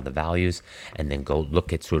chart all the values and then go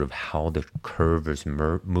look at sort of how the curve is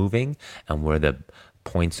moving and where the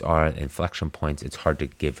points are, inflection points, it's hard to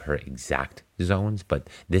give her exact zones, but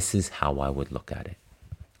this is how I would look at it.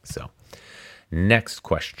 So next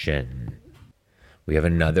question. We have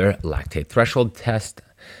another lactate threshold test.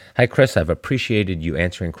 Hi, Chris. I've appreciated you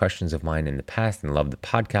answering questions of mine in the past and love the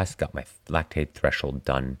podcast. Got my lactate threshold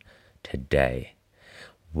done today.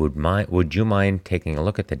 Would you mind taking a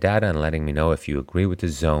look at the data and letting me know if you agree with the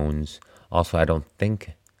zones? Also, I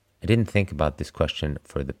didn't think about this question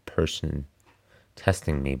for the person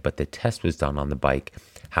testing me, but the test was done on the bike.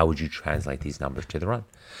 How would you translate these numbers to the run?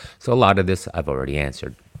 So a lot of this I've already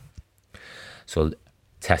answered. So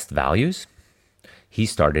test values. He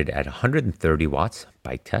started at 130 watts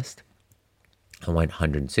bike test and went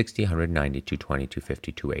 160, 190, 220,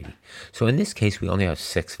 250, 280. So in this case, we only have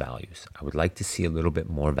 6 values. I would like to see a little bit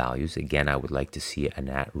more values. Again, I would like to see an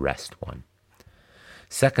at-rest one.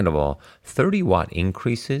 Second of all, 30 watt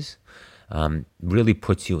increases really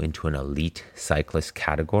puts you into an elite cyclist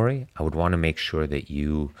category. I would want to make sure that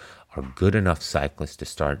you are good enough cyclist to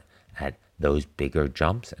start at those bigger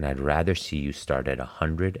jumps, and I'd rather see you start at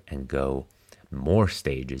 100 and go more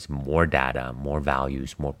stages, more data, more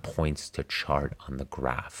values, more points to chart on the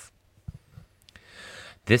graph.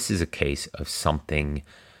 This is a case of something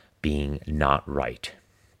being not right.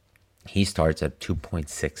 He starts at 2.6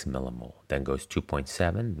 millimole, then goes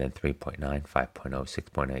 2.7, then 3.9, 5.0,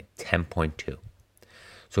 6.8, 10.2.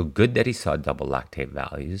 So good that he saw double-digit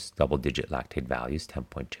lactate values,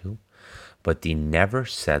 10.2, but the never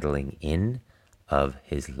settling in of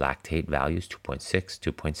his lactate values, 2.6,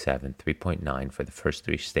 2.7, 3.9 for the first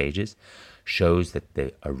 3 stages, shows that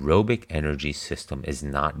the aerobic energy system is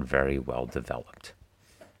not very well developed.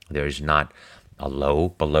 There's not a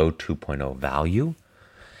below 2.0 value.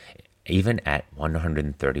 Even at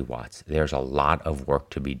 130 watts, there's a lot of work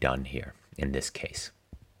to be done here in this case.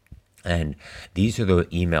 And these are the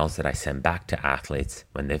emails that I send back to athletes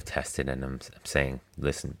when they've tested, and I'm saying,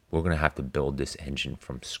 listen, we're going to have to build this engine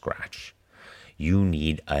from scratch. You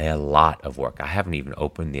need a lot of work. I haven't even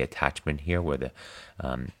opened the attachment here where the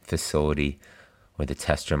facility, where the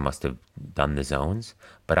tester must have done the zones.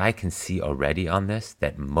 But I can see already on this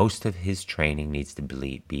that most of his training needs to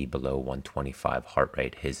be below 125 heart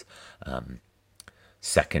rate. His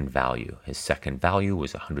second value. His second value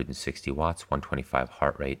was 160 watts, 125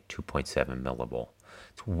 heart rate, 2.7 millivol.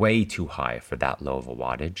 It's way too high for that low of a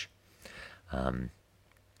wattage.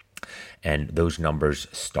 And those numbers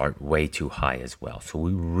start way too high as well. So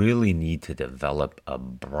we really need to develop a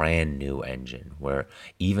brand new engine where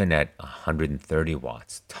even at 130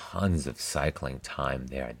 watts, tons of cycling time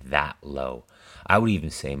there, that low. I would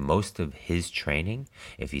even say most of his training,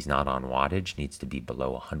 if he's not on wattage, needs to be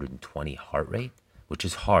below 120 heart rate, which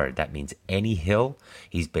is hard. That means any hill,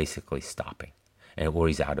 he's basically stopping, or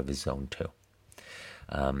he's out of his zone 2.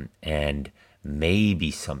 And maybe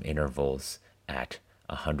some intervals at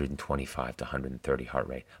 125 to 130 heart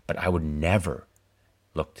rate. But I would never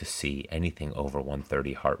look to see anything over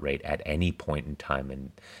 130 heart rate at any point in time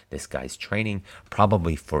in this guy's training,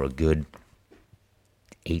 probably for a good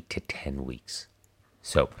 8 to 10 weeks.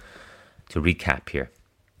 So to recap here,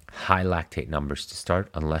 high lactate numbers to start,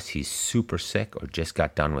 unless he's super sick or just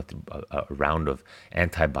got done with a round of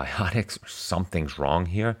antibiotics or something's wrong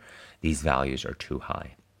here. These values are too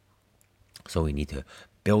high. So we need to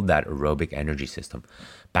build that aerobic energy system.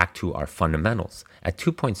 Back to our fundamentals. At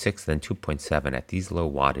 2.6 then 2.7, at these low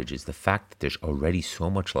wattages, the fact that there's already so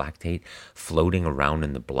much lactate floating around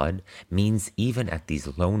in the blood means even at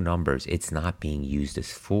these low numbers, it's not being used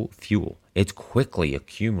as full fuel. It's quickly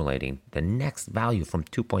accumulating. The next value from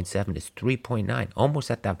 2.7 is 3.9,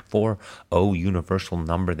 almost at that 4.0 universal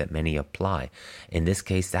number that many apply. In this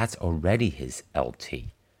case, that's already his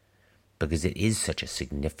LT, because it is such a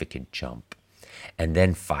significant jump. And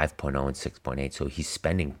then 5.0 and 6.8. So he's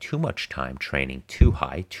spending too much time training too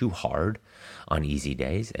high, too hard on easy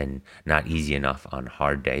days, and not easy enough on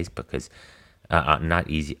hard days, because not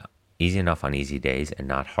easy enough on easy days and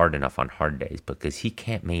not hard enough on hard days, because he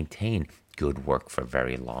can't maintain good work for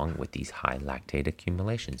very long with these high lactate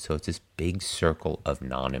accumulations. So it's this big circle of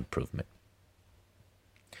non-improvement.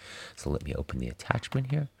 So let me open the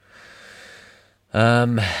attachment here.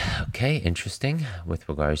 Okay, interesting with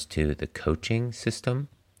regards to the coaching system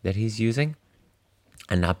that he's using.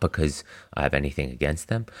 And not because I have anything against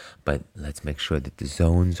them, but let's make sure that the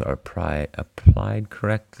zones are applied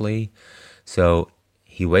correctly. So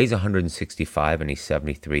he weighs 165 and he's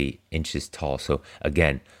 73 inches tall. So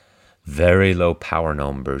again, very low power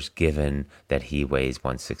numbers given that he weighs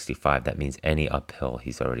 165. That means any uphill,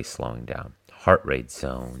 he's already slowing down. Heart rate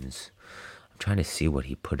zones. I'm trying to see what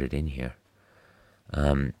he put it in here.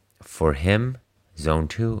 For him, zone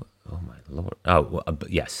 2, oh my Lord. Oh, well,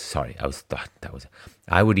 yes, sorry.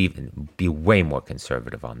 I would even be way more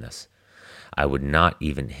conservative on this. I would not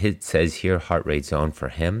even, it says here, heart rate zone for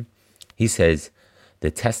him. He says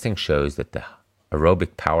the testing shows that the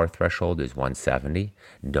aerobic power threshold is 170.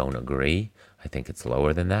 Don't agree. I think it's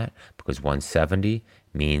lower than that, because 170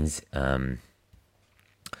 means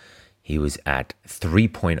he was at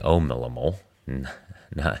 3.0 millimole.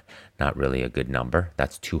 Not really a good number.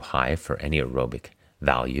 That's too high for any aerobic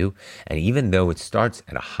value. And even though it starts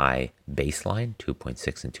at a high baseline,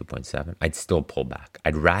 2.6 and 2.7, I'd still pull back.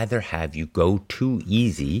 I'd rather have you go too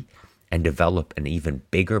easy and develop an even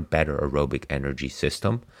bigger, better aerobic energy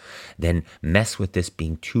system than mess with this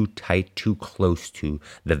being too tight, too close to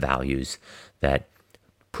the values that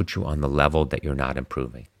put you on the level that you're not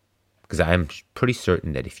improving. Because I'm pretty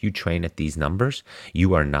certain that if you train at these numbers,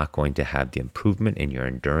 you are not going to have the improvement in your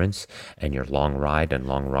endurance and your long ride and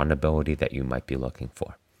long run ability that you might be looking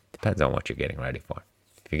for. Depends on what you're getting ready for.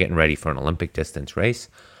 If you're getting ready for an Olympic distance race,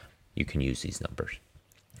 you can use these numbers.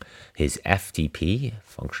 His FTP,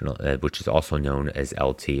 functional, which is also known as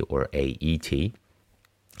LT or AET,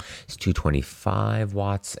 is 225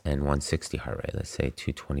 watts and 160 heart rate. Let's say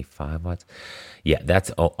 225 watts. Yeah, that's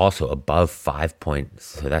also above 5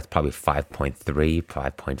 so that's probably 5.3,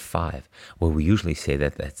 5.5. Well, we usually say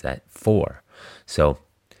that that's at 4. So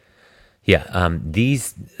yeah,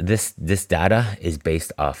 this data is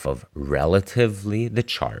based off of relatively the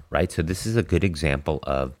chart, right? So this is a good example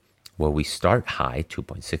of where we start high,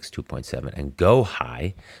 2.6, 2.7, and go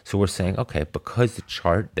high. So we're saying, okay, because the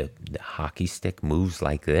chart, the hockey stick moves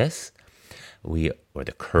like this, or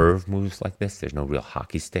the curve moves like this, there's no real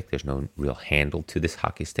hockey stick, there's no real handle to this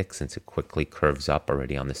hockey stick since it quickly curves up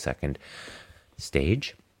already on the second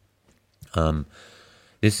stage.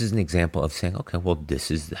 This is an example of saying, okay, well, this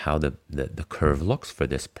is how the curve looks for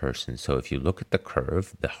this person. So if you look at the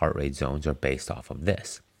curve, the heart rate zones are based off of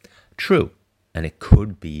this. True, and it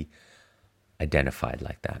could be identified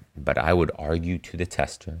like that. But I would argue to the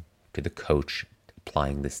tester, to the coach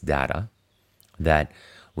applying this data, that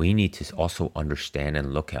we need to also understand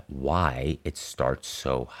and look at why it starts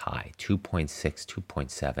so high. 2.6,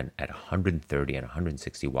 2.7 at 130 and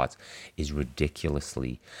 160 watts is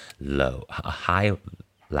ridiculously low. A high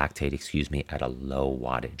lactate, at a low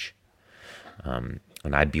wattage. And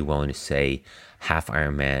I'd be willing to say half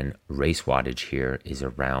Ironman race wattage here is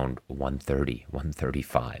around 130,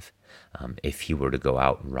 135. If he were to go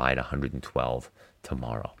out and ride 112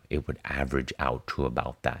 tomorrow, it would average out to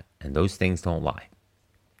about that. And those things don't lie.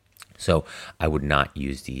 So I would not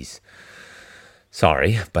use these,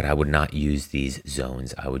 but I would not use these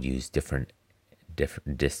zones. I would use different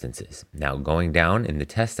different distances. Now, going down in the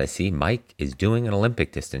test, I see Mike is doing an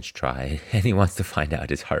Olympic distance try and he wants to find out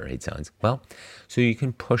his heart rate zones. Well, so you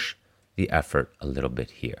can push the effort a little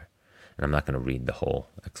bit here. And I'm not going to read the whole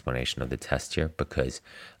explanation of the test here because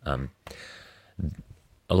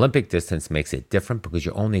Olympic distance makes it different because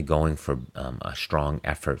you're only going for a strong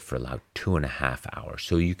effort for about 2.5 hours.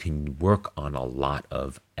 So you can work on a lot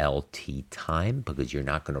of LT time because you're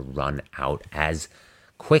not going to run out as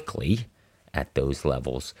quickly at those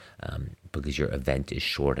levels because your event is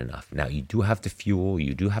short enough. Now, you do have to fuel,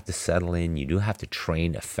 you do have to settle in, you do have to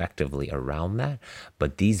train effectively around that.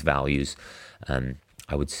 But these values,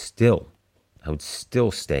 I would still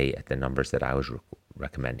stay at the numbers that I was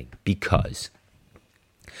recommending, because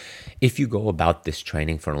if you go about this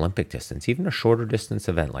training for an Olympic distance, even a shorter distance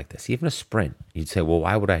event like this, even a sprint, you'd say, well,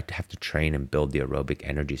 why would I have to train and build the aerobic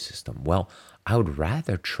energy system? Well, I would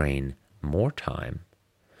rather train more time.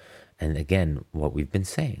 And again, what we've been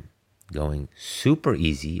saying, going super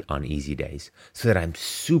easy on easy days so that I'm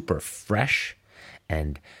super fresh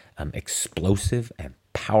and explosive and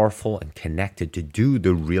powerful and connected to do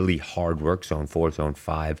the really hard work, zone 4, zone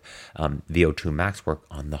 5, VO2 max work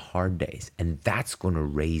on the hard days. And that's going to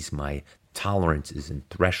raise my tolerances and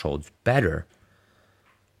thresholds better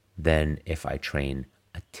than if I train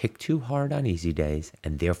a tick too hard on easy days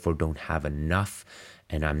and therefore don't have enough,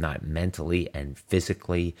 and I'm not mentally and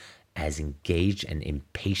physically as engaged and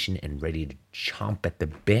impatient and ready to chomp at the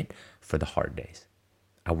bit for the hard days.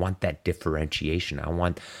 I want that differentiation. I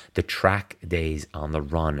want the track days on the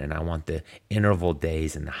run, and I want the interval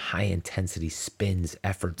days and the high intensity spins,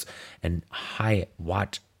 efforts, and high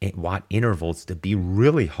watt intervals to be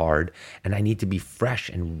really hard. And I need to be fresh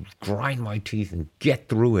and grind my teeth and get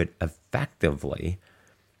through it effectively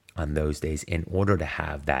on those days in order to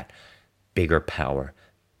have that bigger power,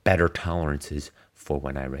 better tolerances for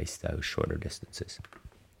when I race those shorter distances.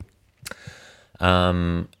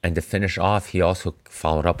 And to finish off, he also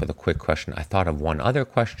followed up with a quick question. I thought of one other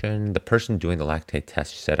question. The person doing the lactate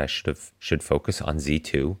test said I should focus on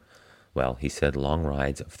Z2. Well, he said long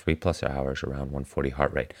rides of 3+ hours around 140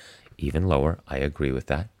 heart rate. Even lower, I agree with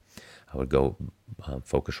that. I would go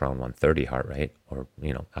focus around 130 heart rate, or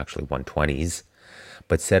actually 120s.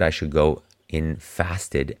 But said I should go in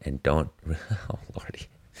fasted and don't. Oh Lordy.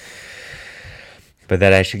 But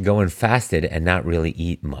that I should go in fasted and not really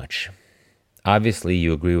eat much. Obviously,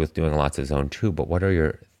 you agree with doing lots of zone 2, but what are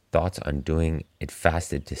your thoughts on doing it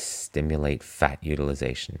fasted to stimulate fat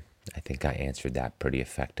utilization? I think I answered that pretty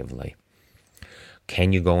effectively.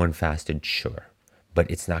 Can you go in fasted? Sure. But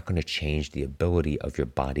it's not going to change the ability of your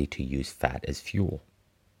body to use fat as fuel,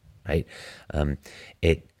 right?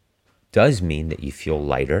 It does mean that you feel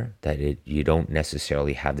lighter, that you don't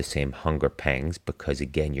necessarily have the same hunger pangs because,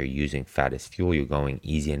 again, you're using fat as fuel. You're going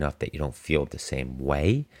easy enough that you don't feel it the same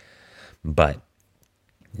way. But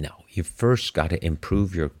no, you first got to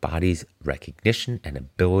improve your body's recognition and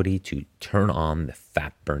ability to turn on the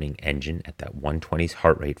fat-burning engine at that 120s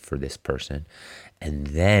heart rate for this person, and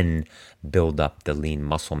then build up the lean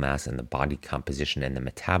muscle mass and the body composition and the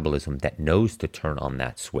metabolism that knows to turn on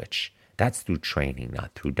that switch. That's through training,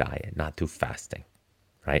 not through diet, not through fasting,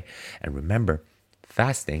 right? And remember,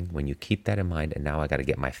 fasting, when you keep that in mind, and now I got to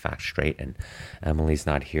get my facts straight, and Emily's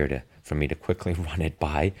not here for me to quickly run it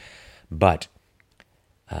by, but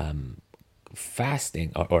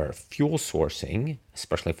fasting or fuel sourcing,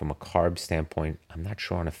 especially from a carb standpoint, I'm not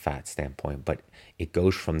sure on a fat standpoint, but it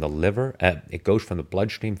goes from the liver, it goes from the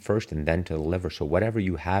bloodstream first and then to the liver. So whatever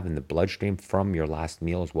you have in the bloodstream from your last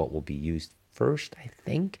meal is what will be used first, I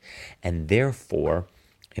think. And therefore,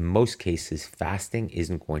 in most cases, fasting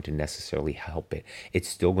isn't going to necessarily help it. It's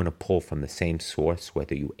still going to pull from the same source,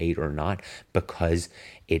 whether you ate or not, because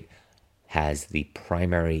it has the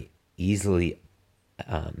primary easily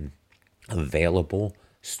available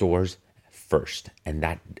stores first, and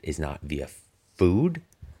that is not via food.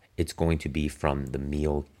 It's going to be from the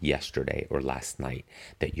meal yesterday or last night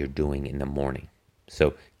that you're doing in the morning.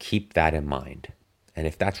 So keep that in mind. And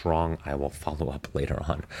if that's wrong, I will follow up later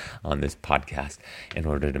on this podcast in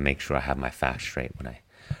order to make sure I have my facts straight when I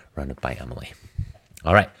run it by Emily.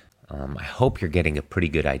 All right. I hope you're getting a pretty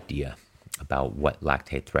good idea about what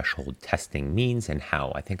lactate threshold testing means and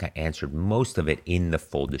how. I think I answered most of it in the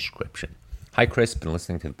full description. Hi, Chris. Been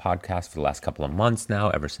listening to the podcast for the last couple of months now,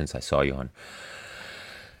 ever since I saw you on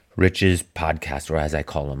Rich's podcast, or as I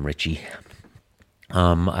call him, Richie.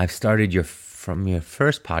 I've started from your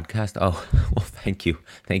first podcast. Oh, well, thank you.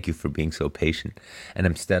 Thank you for being so patient. And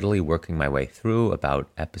I'm steadily working my way through about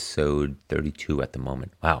episode 32 at the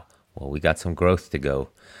moment. Wow. Well, we got some growth to go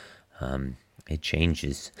It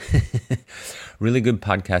changes. Really good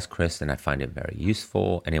podcast, Chris, and I find it very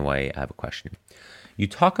useful. Anyway, I have a question. You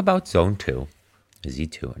talk about Zone 2,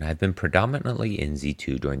 Z2, and I've been predominantly in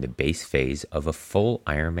Z2 during the base phase of a full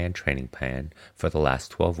Ironman training plan for the last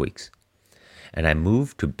 12 weeks. And I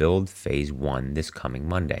moved to build phase 1 this coming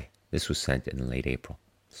Monday. This was sent in late April.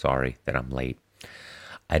 Sorry that I'm late.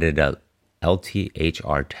 I did a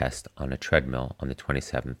LTHR test on a treadmill on the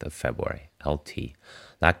 27th of February. LT,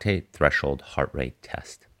 lactate threshold heart rate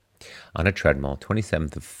test. On a treadmill,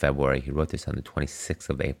 27th of February. He wrote this on the 26th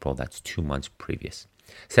of April. That's 2 months previous.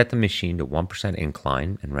 Set the machine to 1%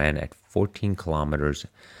 incline and ran at 14 kilometers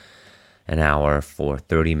an hour for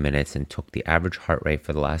 30 minutes and took the average heart rate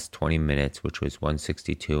for the last 20 minutes, which was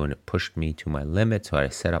 162, and it pushed me to my limit, so I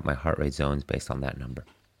set up my heart rate zones based on that number.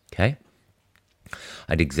 Okay?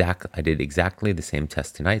 I did exactly the same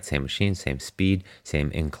test tonight, same machine, same speed,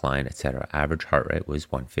 same incline, etc. Average heart rate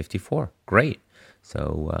was 154. Great.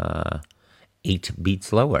 So 8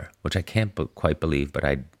 beats lower, which I can't quite believe, but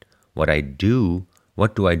what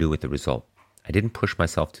do I do with the result? I didn't push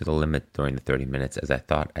myself to the limit during the 30 minutes as I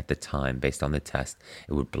thought at the time based on the test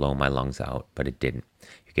it would blow my lungs out, but it didn't.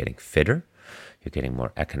 You're getting fitter, you're getting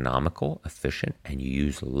more economical, efficient, and you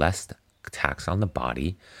use less tax on the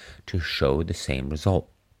body to show the same result.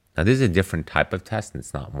 Now, this is a different type of test, and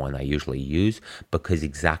it's not one I usually use because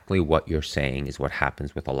exactly what you're saying is what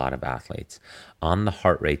happens with a lot of athletes. On the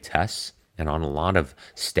heart rate tests and on a lot of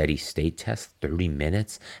steady state tests, 30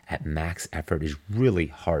 minutes at max effort is really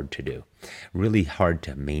hard to do. Really hard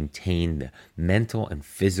to maintain the mental and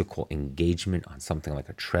physical engagement on something like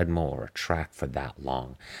a treadmill or a track for that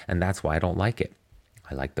long. And that's why I don't like it.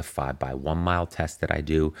 I like the 5 by 1 mile test that I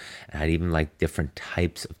do. And I even like different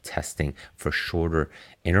types of testing for shorter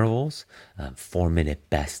intervals, 4-minute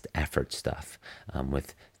best effort stuff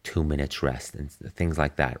with 2 minutes rest and things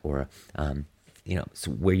like that. Or,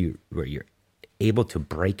 so where you're able to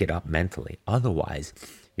break it up mentally. Otherwise,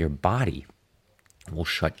 your body will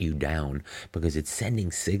shut you down because it's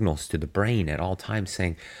sending signals to the brain at all times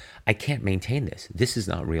saying, I can't maintain this. This is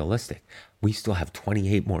not realistic. We still have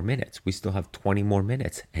 28 more minutes. We still have 20 more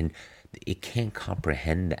minutes. And it can't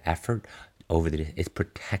comprehend the effort over it's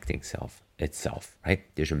protecting itself, right?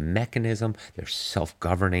 There's a mechanism, there's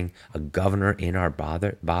self-governing, a governor in our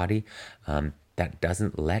body that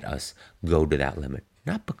doesn't let us go to that limit.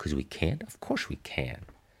 Not because we can't. Of course we can.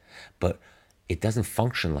 But it doesn't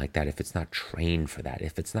function like that if it's not trained for that,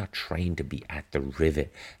 if it's not trained to be at the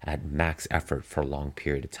rivet at max effort for a long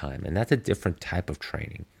period of time. And that's a different type of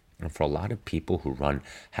training. And for a lot of people who run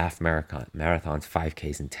half marathons,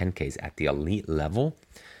 5Ks and 10Ks at the elite level,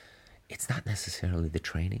 it's not necessarily the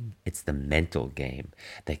training, it's the mental game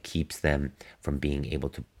that keeps them from being able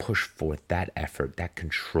to push forth that effort, that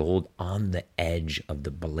controlled on the edge of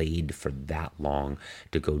the blade for that long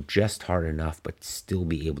to go just hard enough, but still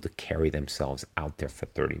be able to carry themselves out there for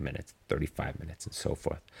 30 minutes, 35 minutes, and so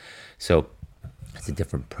forth. So it's a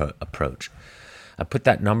different approach. I put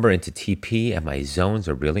that number into TP and my zones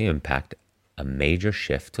are really impact a major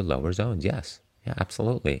shift to lower zones. Yes. Yeah,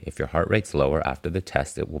 absolutely. If your heart rate's lower after the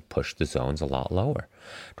test, it will push the zones a lot lower.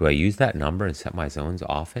 Do I use that number and set my zones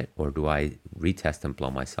off it, or do I retest and blow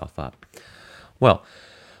myself up? Well,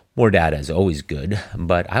 more data is always good,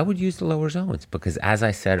 but I would use the lower zones because, as I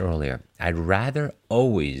said earlier, I'd rather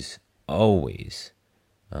always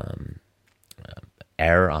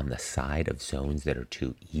err on the side of zones that are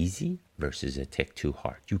too easy versus a tick too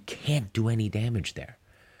hard. You can't do any damage there.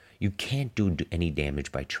 You can't do any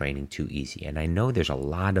damage by training too easy. And I know there's a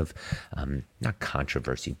lot of, not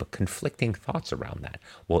controversy, but conflicting thoughts around that.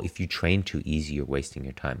 Well, if you train too easy, you're wasting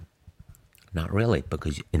your time. Not really,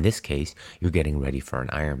 because in this case, you're getting ready for an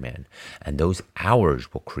Ironman. And those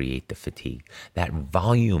hours will create the fatigue. That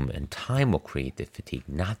volume and time will create the fatigue,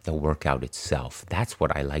 not the workout itself. That's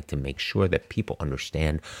what I like to make sure that people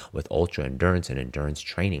understand with ultra endurance and endurance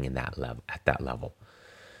training in that level, at that level.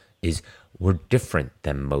 Is we're different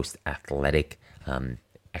than most athletic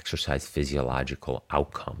exercise physiological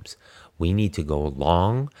outcomes. We need to go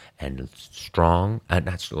long and strong,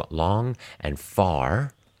 long and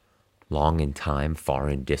far, long in time, far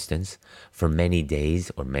in distance, for many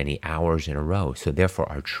days or many hours in a row. So therefore,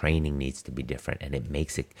 our training needs to be different, and it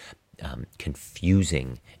makes it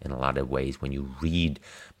confusing in a lot of ways when you read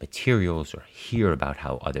materials or hear about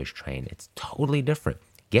how others train. It's totally different.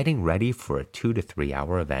 Getting ready for a 2 to 3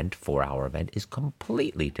 hour event, 4 hour event is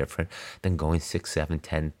completely different than going 6, 7,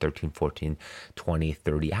 10, 13, 14, 20,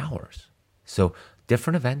 30 hours. So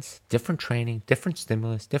different events, different training, different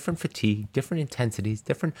stimulus, different fatigue, different intensities,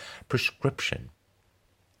 different prescription.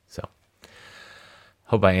 So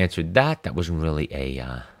hope I answered that. That wasn't really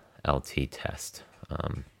LT test.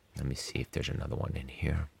 Let me see if there's another one in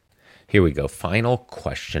here. Here we go. Final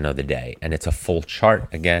question of the day. And it's a full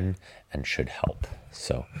chart again and should help.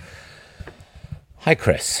 So, hi,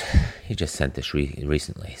 Chris. He just sent this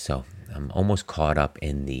recently. So I'm almost caught up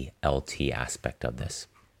in the LT aspect of this.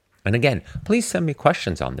 And again, please send me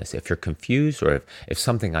questions on this. If you're confused or if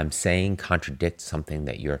something I'm saying contradicts something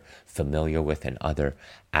that you're familiar with in other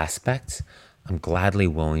aspects, I'm gladly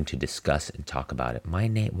willing to discuss and talk about it.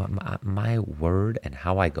 My word and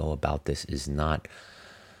how I go about this is not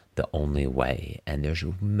the only way. And there's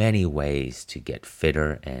many ways to get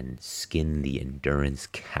fitter and skin the endurance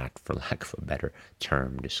cat, for lack of a better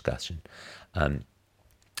term discussion.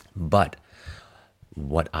 But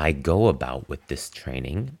what I go about with this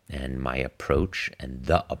training and my approach and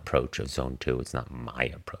the approach of Zone 2, it's not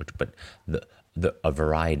my approach, but the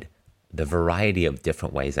variety of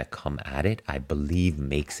different ways I come at it, I believe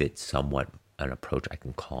makes it somewhat an approach I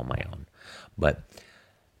can call my own. But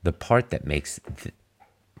the part that makes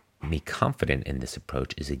me confident in this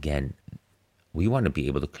approach is, again, we want to be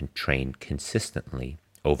able to train consistently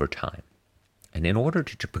over time. And in order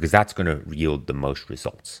to, because that's going to yield the most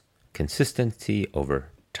results. Consistency over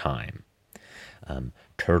time.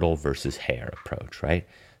 Turtle versus hare approach, right?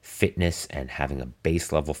 Fitness and having a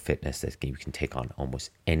base level fitness that you can take on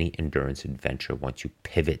almost any endurance adventure once you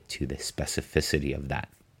pivot to the specificity of that.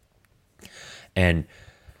 And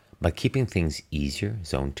by keeping things easier,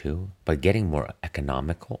 Zone 2, by getting more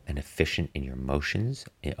economical and efficient in your motions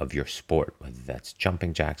of your sport, whether that's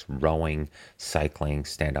jumping jacks, rowing, cycling,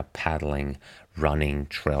 stand-up paddling, running,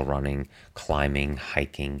 trail running, climbing,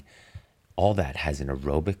 hiking, all that has an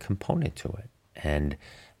aerobic component to it. And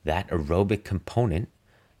that aerobic component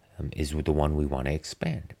is the one we want to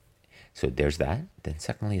expand. So there's that. Then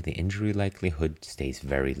secondly, the injury likelihood stays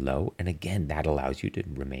very low. And again, that allows you to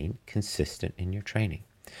remain consistent in your training.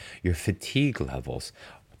 Your fatigue levels,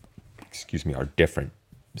 are different.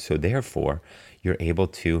 So therefore, you're able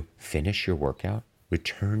to finish your workout,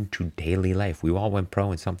 return to daily life. We all went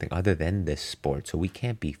pro in something other than this sport. So we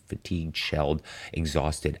can't be fatigued, shelled,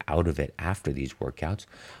 exhausted out of it after these workouts.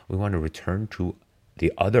 We want to return to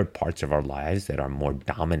the other parts of our lives that are more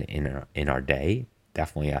dominant in our day.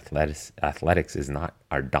 Definitely athletics is not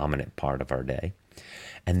our dominant part of our day.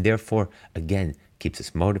 And therefore, again, keeps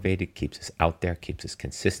us motivated, keeps us out there, keeps us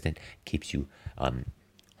consistent, keeps you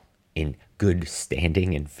in good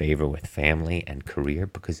standing and favor with family and career.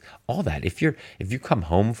 Because all that, if you come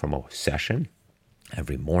home from a session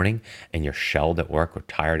every morning and you're shelled at work or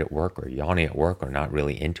tired at work or yawning at work or not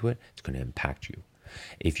really into it, it's going to impact you.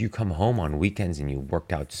 If you come home on weekends and you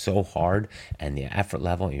worked out so hard and the effort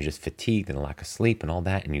level, and you're just fatigued and lack of sleep and all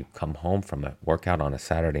that, and you come home from a workout on a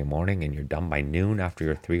Saturday morning and you're done by noon after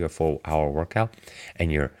your 3 or 4 hour workout and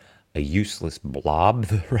you're a useless blob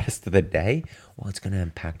the rest of the day, well, it's going to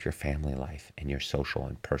impact your family life and your social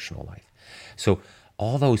and personal life. So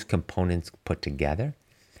all those components put together,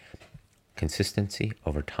 consistency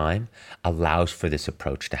over time, allows for this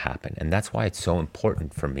approach to happen. And that's why it's so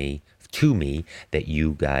important to me, that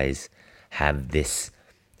you guys have this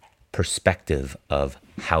perspective of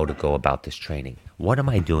how to go about this training. What am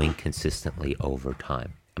I doing consistently over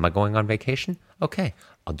time? Am I going on vacation? Okay,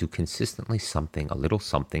 I'll do consistently something, a little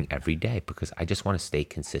something every day, because I just want to stay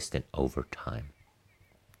consistent over time.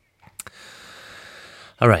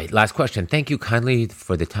 All right, last question. Thank you kindly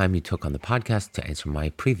for the time you took on the podcast to answer my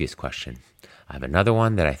previous question. I have another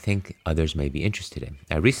one that I think others may be interested in.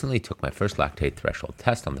 I recently took my first lactate threshold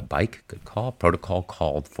test on the bike. Good call. Protocol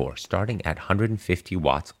called for starting at 150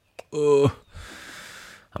 watts.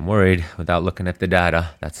 I'm worried without looking at the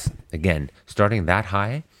data. That's, again, starting that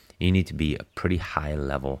high, you need to be a pretty high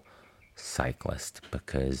level cyclist,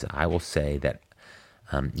 because I will say that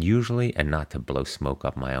usually, and not to blow smoke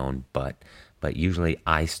up my own butt, but usually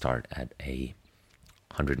I start at a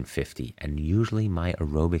 150, and usually my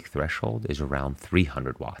aerobic threshold is around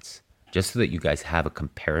 300 watts. Just so that you guys have a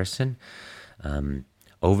comparison,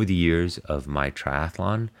 over the years of my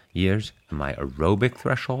triathlon years, my aerobic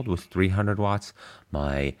threshold was 300 watts.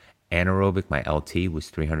 My anaerobic, my LT, was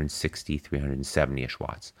 360, 370-ish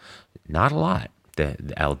watts. Not a lot, the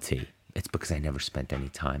LT. It's because I never spent any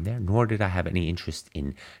time there, nor did I have any interest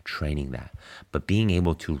in training that. But being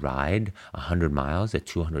able to ride 100 miles at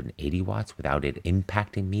 280 watts without it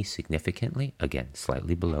impacting me significantly, again,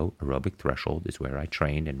 slightly below aerobic threshold is where I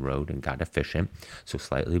trained and rode and got efficient, so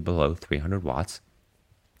slightly below 300 watts.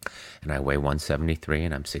 And I weigh 173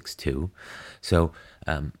 and I'm 6'2". So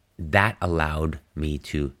that allowed me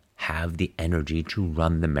to have the energy to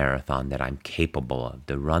run the marathon that I'm capable of,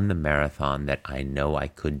 to run the marathon that I know I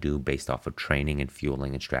could do based off of training and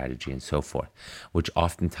fueling and strategy and so forth, which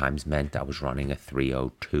oftentimes meant I was running a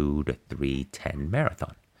 3:02 to 3:10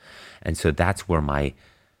 marathon. And so that's where my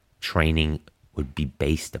training would be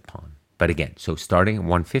based upon. But again, so starting at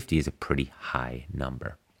 150 is a pretty high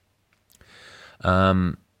number.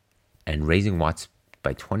 And raising watts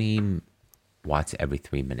by 20 watts every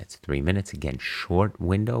 3 minutes. 3 minutes, again, short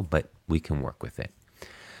window, but we can work with it.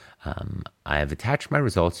 I have attached my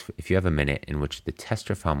results, if you have a minute, in which the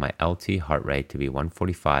tester found my LT heart rate to be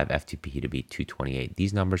 145, FTP to be 228.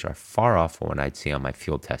 These numbers are far off from what I'd see on my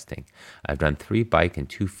field testing. I've done 3 bike and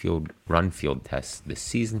 2 run field tests this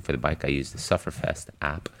season. For the bike, I used the Sufferfest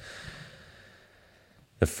app.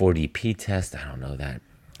 The 4DP test, I don't know that.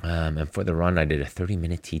 And for the run, I did a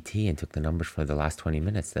 30-minute TT and took the numbers for the last 20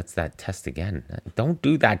 minutes. That's that test again. Don't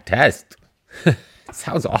do that test. It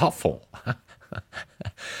sounds awful.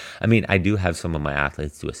 I mean, I do have some of my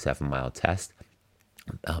athletes do a 7-mile test,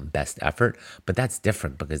 best effort, but that's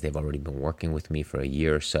different because they've already been working with me for a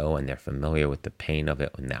year or so, and they're familiar with the pain of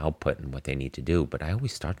it and the output and what they need to do. But I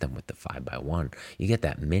always start them with the 5x1. You get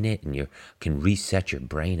that minute, and you can reset your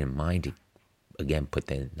brain and mind to, again, put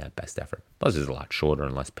in that best effort. Plus, it's a lot shorter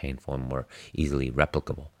and less painful and more easily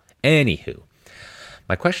replicable. Anywho,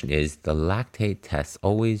 my question is the lactate test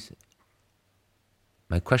always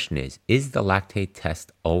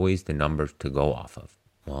the number to go off of?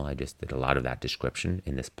 Well, I just did a lot of that description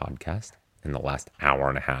in this podcast in the last hour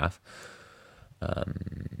and a half.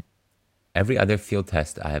 Every other field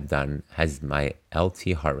test I have done has my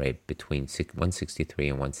LT heart rate between 163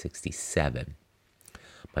 and 167.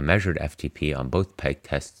 My measured FTP on both peg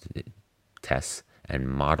tests and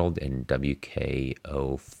modeled in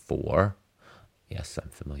WKO4, yes, I'm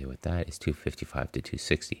familiar with that, is 255 to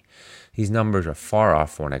 260. These numbers are far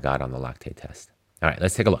off from what I got on the lactate test. All right,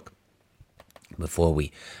 let's take a look before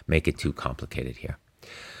we make it too complicated here.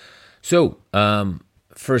 So,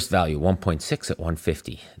 first value, 1.6 at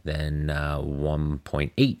 150, then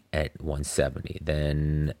 1.8 at 170,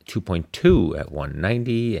 then 2.2 at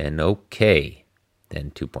 190, and okay.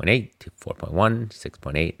 Then 2.8 to 4.1,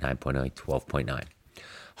 6.8, 9.8, 12.9.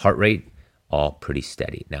 Heart rate, all pretty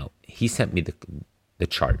steady. Now, he sent me the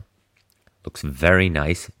chart. Looks very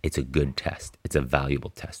nice. It's a good test. It's a valuable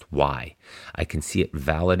test. Why? I can see it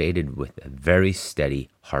validated with a very steady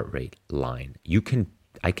heart rate line.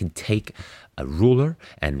 I can take a ruler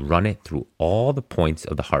and run it through all the points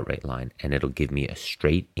of the heart rate line, and it'll give me a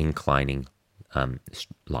straight inclining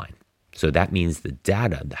line. So that means the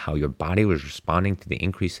data, how your body was responding to the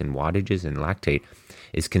increase in wattages and lactate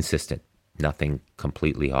is consistent. Nothing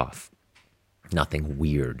completely off. Nothing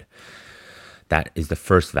weird. That is the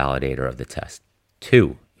first validator of the test.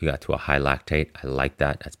 2, you got to a high lactate. I like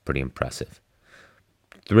that. That's pretty impressive.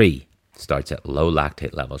 3, starts at low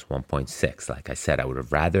lactate levels, 1.6. Like I said, I would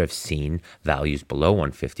have rather have seen values below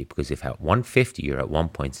 150 because if at 150 you're at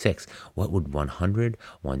 1.6, what would 100,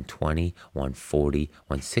 120, 140,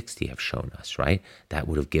 160 have shown us, right? That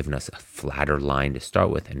would have given us a flatter line to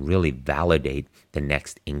start with and really validate the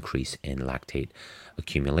next increase in lactate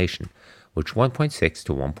accumulation, which 1.6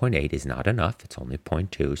 to 1.8 is not enough. It's only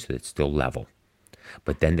 0.2, so it's still level.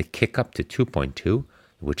 But then the kick up to 2.2,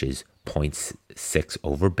 which is 0.6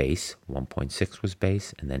 over base, 1.6 was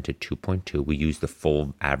base, and then to 2.2, we use the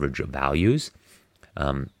full average of values,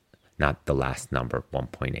 not the last number,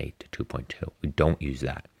 1.8 to 2.2. We don't use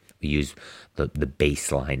that. We use the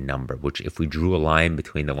baseline number, which if we drew a line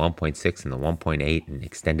between the 1.6 and the 1.8 and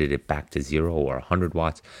extended it back to 0 or 100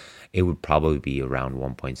 watts, it would probably be around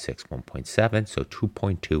 1.6, 1.7. So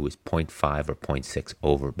 2.2 is 0.5 or 0.6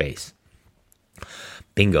 over base.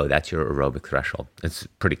 Bingo, that's your aerobic threshold. It's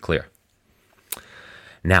pretty clear.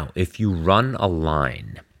 Now, if you run a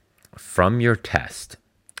line from your test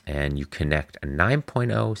and you connect a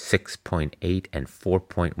 9.0, 6.8, and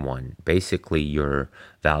 4.1, basically your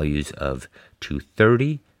values of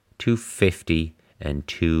 230, 250, and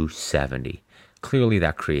 270, clearly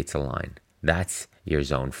that creates a line. That's your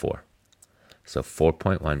zone 4. So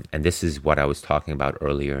 4.1, and this is what I was talking about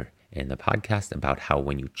earlier in the podcast about how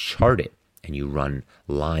when you chart it, and you run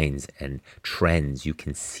lines and trends, you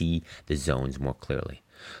can see the zones more clearly.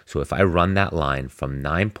 So if I run that line from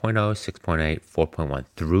 9.0, 6.8, 4.1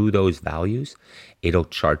 through those values, it'll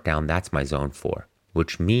chart down, that's my zone 4,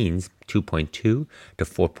 which means 2.2 to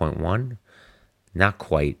 4.1, not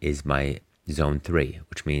quite, is my zone 3,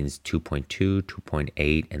 which means 2.2,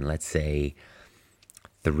 2.8, and let's say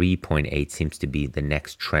 3.8 seems to be the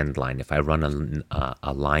next trend line. If I run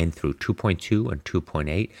a line through 2.2 and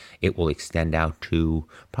 2.8, it will extend out to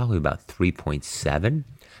probably about 3.7.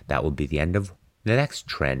 That will be the end of the next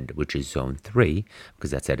trend, which is zone 3,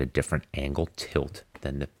 because that's at a different angle tilt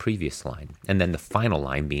than the previous line. And then the final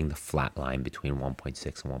line being the flat line between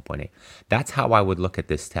 1.6 and 1.8. That's how I would look at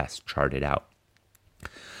this test, chart it out.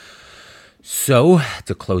 So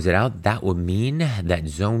to close it out, that would mean that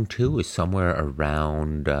zone 2 is somewhere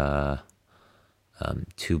around 2.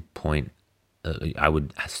 I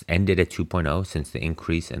would end it at 2.0 since the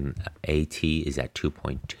increase in AT is at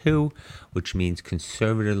 2.2, which means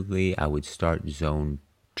conservatively I would start zone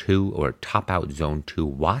 2 or top out zone 2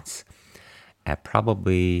 watts at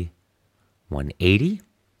probably 180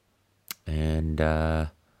 and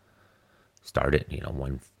start at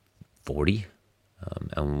 140.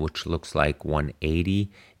 And which looks like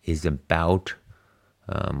 180 is about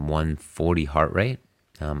 140 heart rate.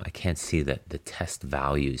 I can't see the test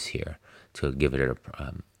values here to give it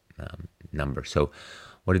a number. So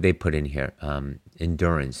what did they put in here?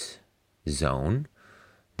 Endurance zone.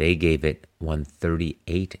 They gave it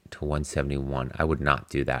 138 to 171. I would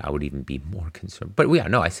not do that. I would even be more concerned. But yeah,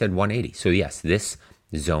 no, I said 180. So yes, this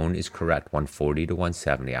zone is correct. 140 to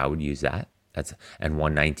 170. I would use that. And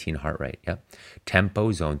 119 heart rate. Yep.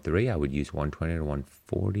 Tempo zone 3. I would use 120 to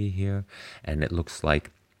 140 here. And it looks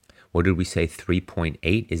like, what did we say?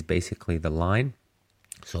 3.8 is basically the line.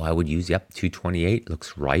 So I would use, 228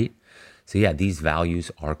 looks right. So yeah, these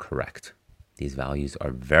values are correct. These values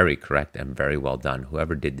are very correct and very well done.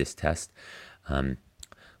 Whoever did this test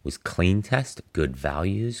was clean test, good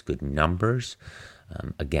values, good numbers.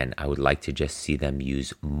 Again, I would like to just see them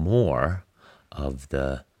use more of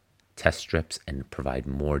the test strips and provide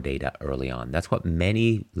more data early on. That's what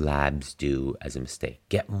many labs do as a mistake.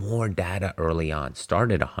 Get more data early on.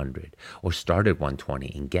 Start at 100 or start at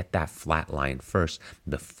 120 and get that flat line first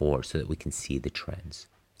before so that we can see the trends.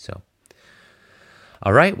 So,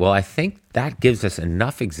 all right, well, I think that gives us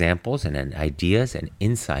enough examples and ideas and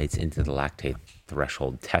insights into the lactate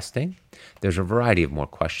threshold testing. There's a variety of more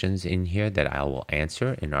questions in here that I will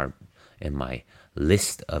answer in my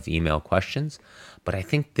list of email questions, but I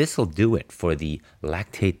think this will do it for the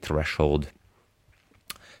lactate threshold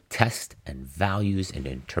test and values and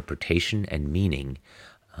interpretation and meaning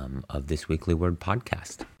of this Weekly Word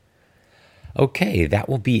podcast. Okay, that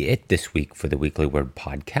will be it this week for the Weekly Word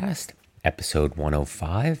podcast, episode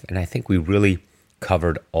 105, and I think we really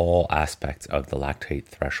covered all aspects of the lactate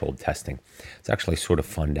threshold testing. It's actually sort of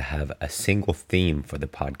fun to have a single theme for the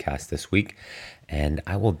podcast this week, and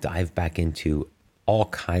I will dive back into all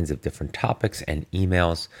kinds of different topics and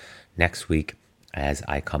emails next week as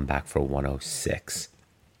I come back for 106.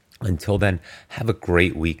 Until then, have a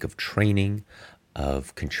great week of training,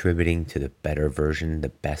 of contributing to the better version, the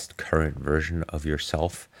best current version of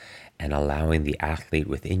yourself, and allowing the athlete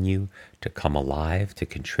within you to come alive, to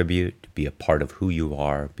contribute, to be a part of who you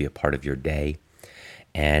are, be a part of your day,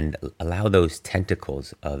 and allow those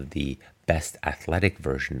tentacles of the best athletic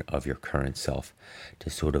version of your current self to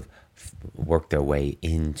sort of work their way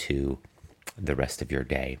into the rest of your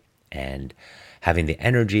day. And having the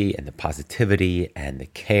energy and the positivity and the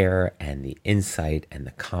care and the insight and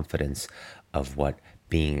the confidence of what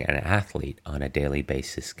being an athlete on a daily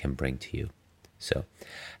basis can bring to you. So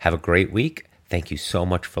have a great week. Thank you so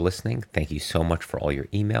much for listening. Thank you so much for all your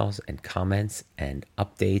emails and comments and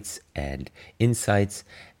updates and insights.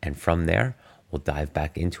 And from there, we'll dive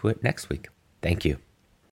back into it next week. Thank you.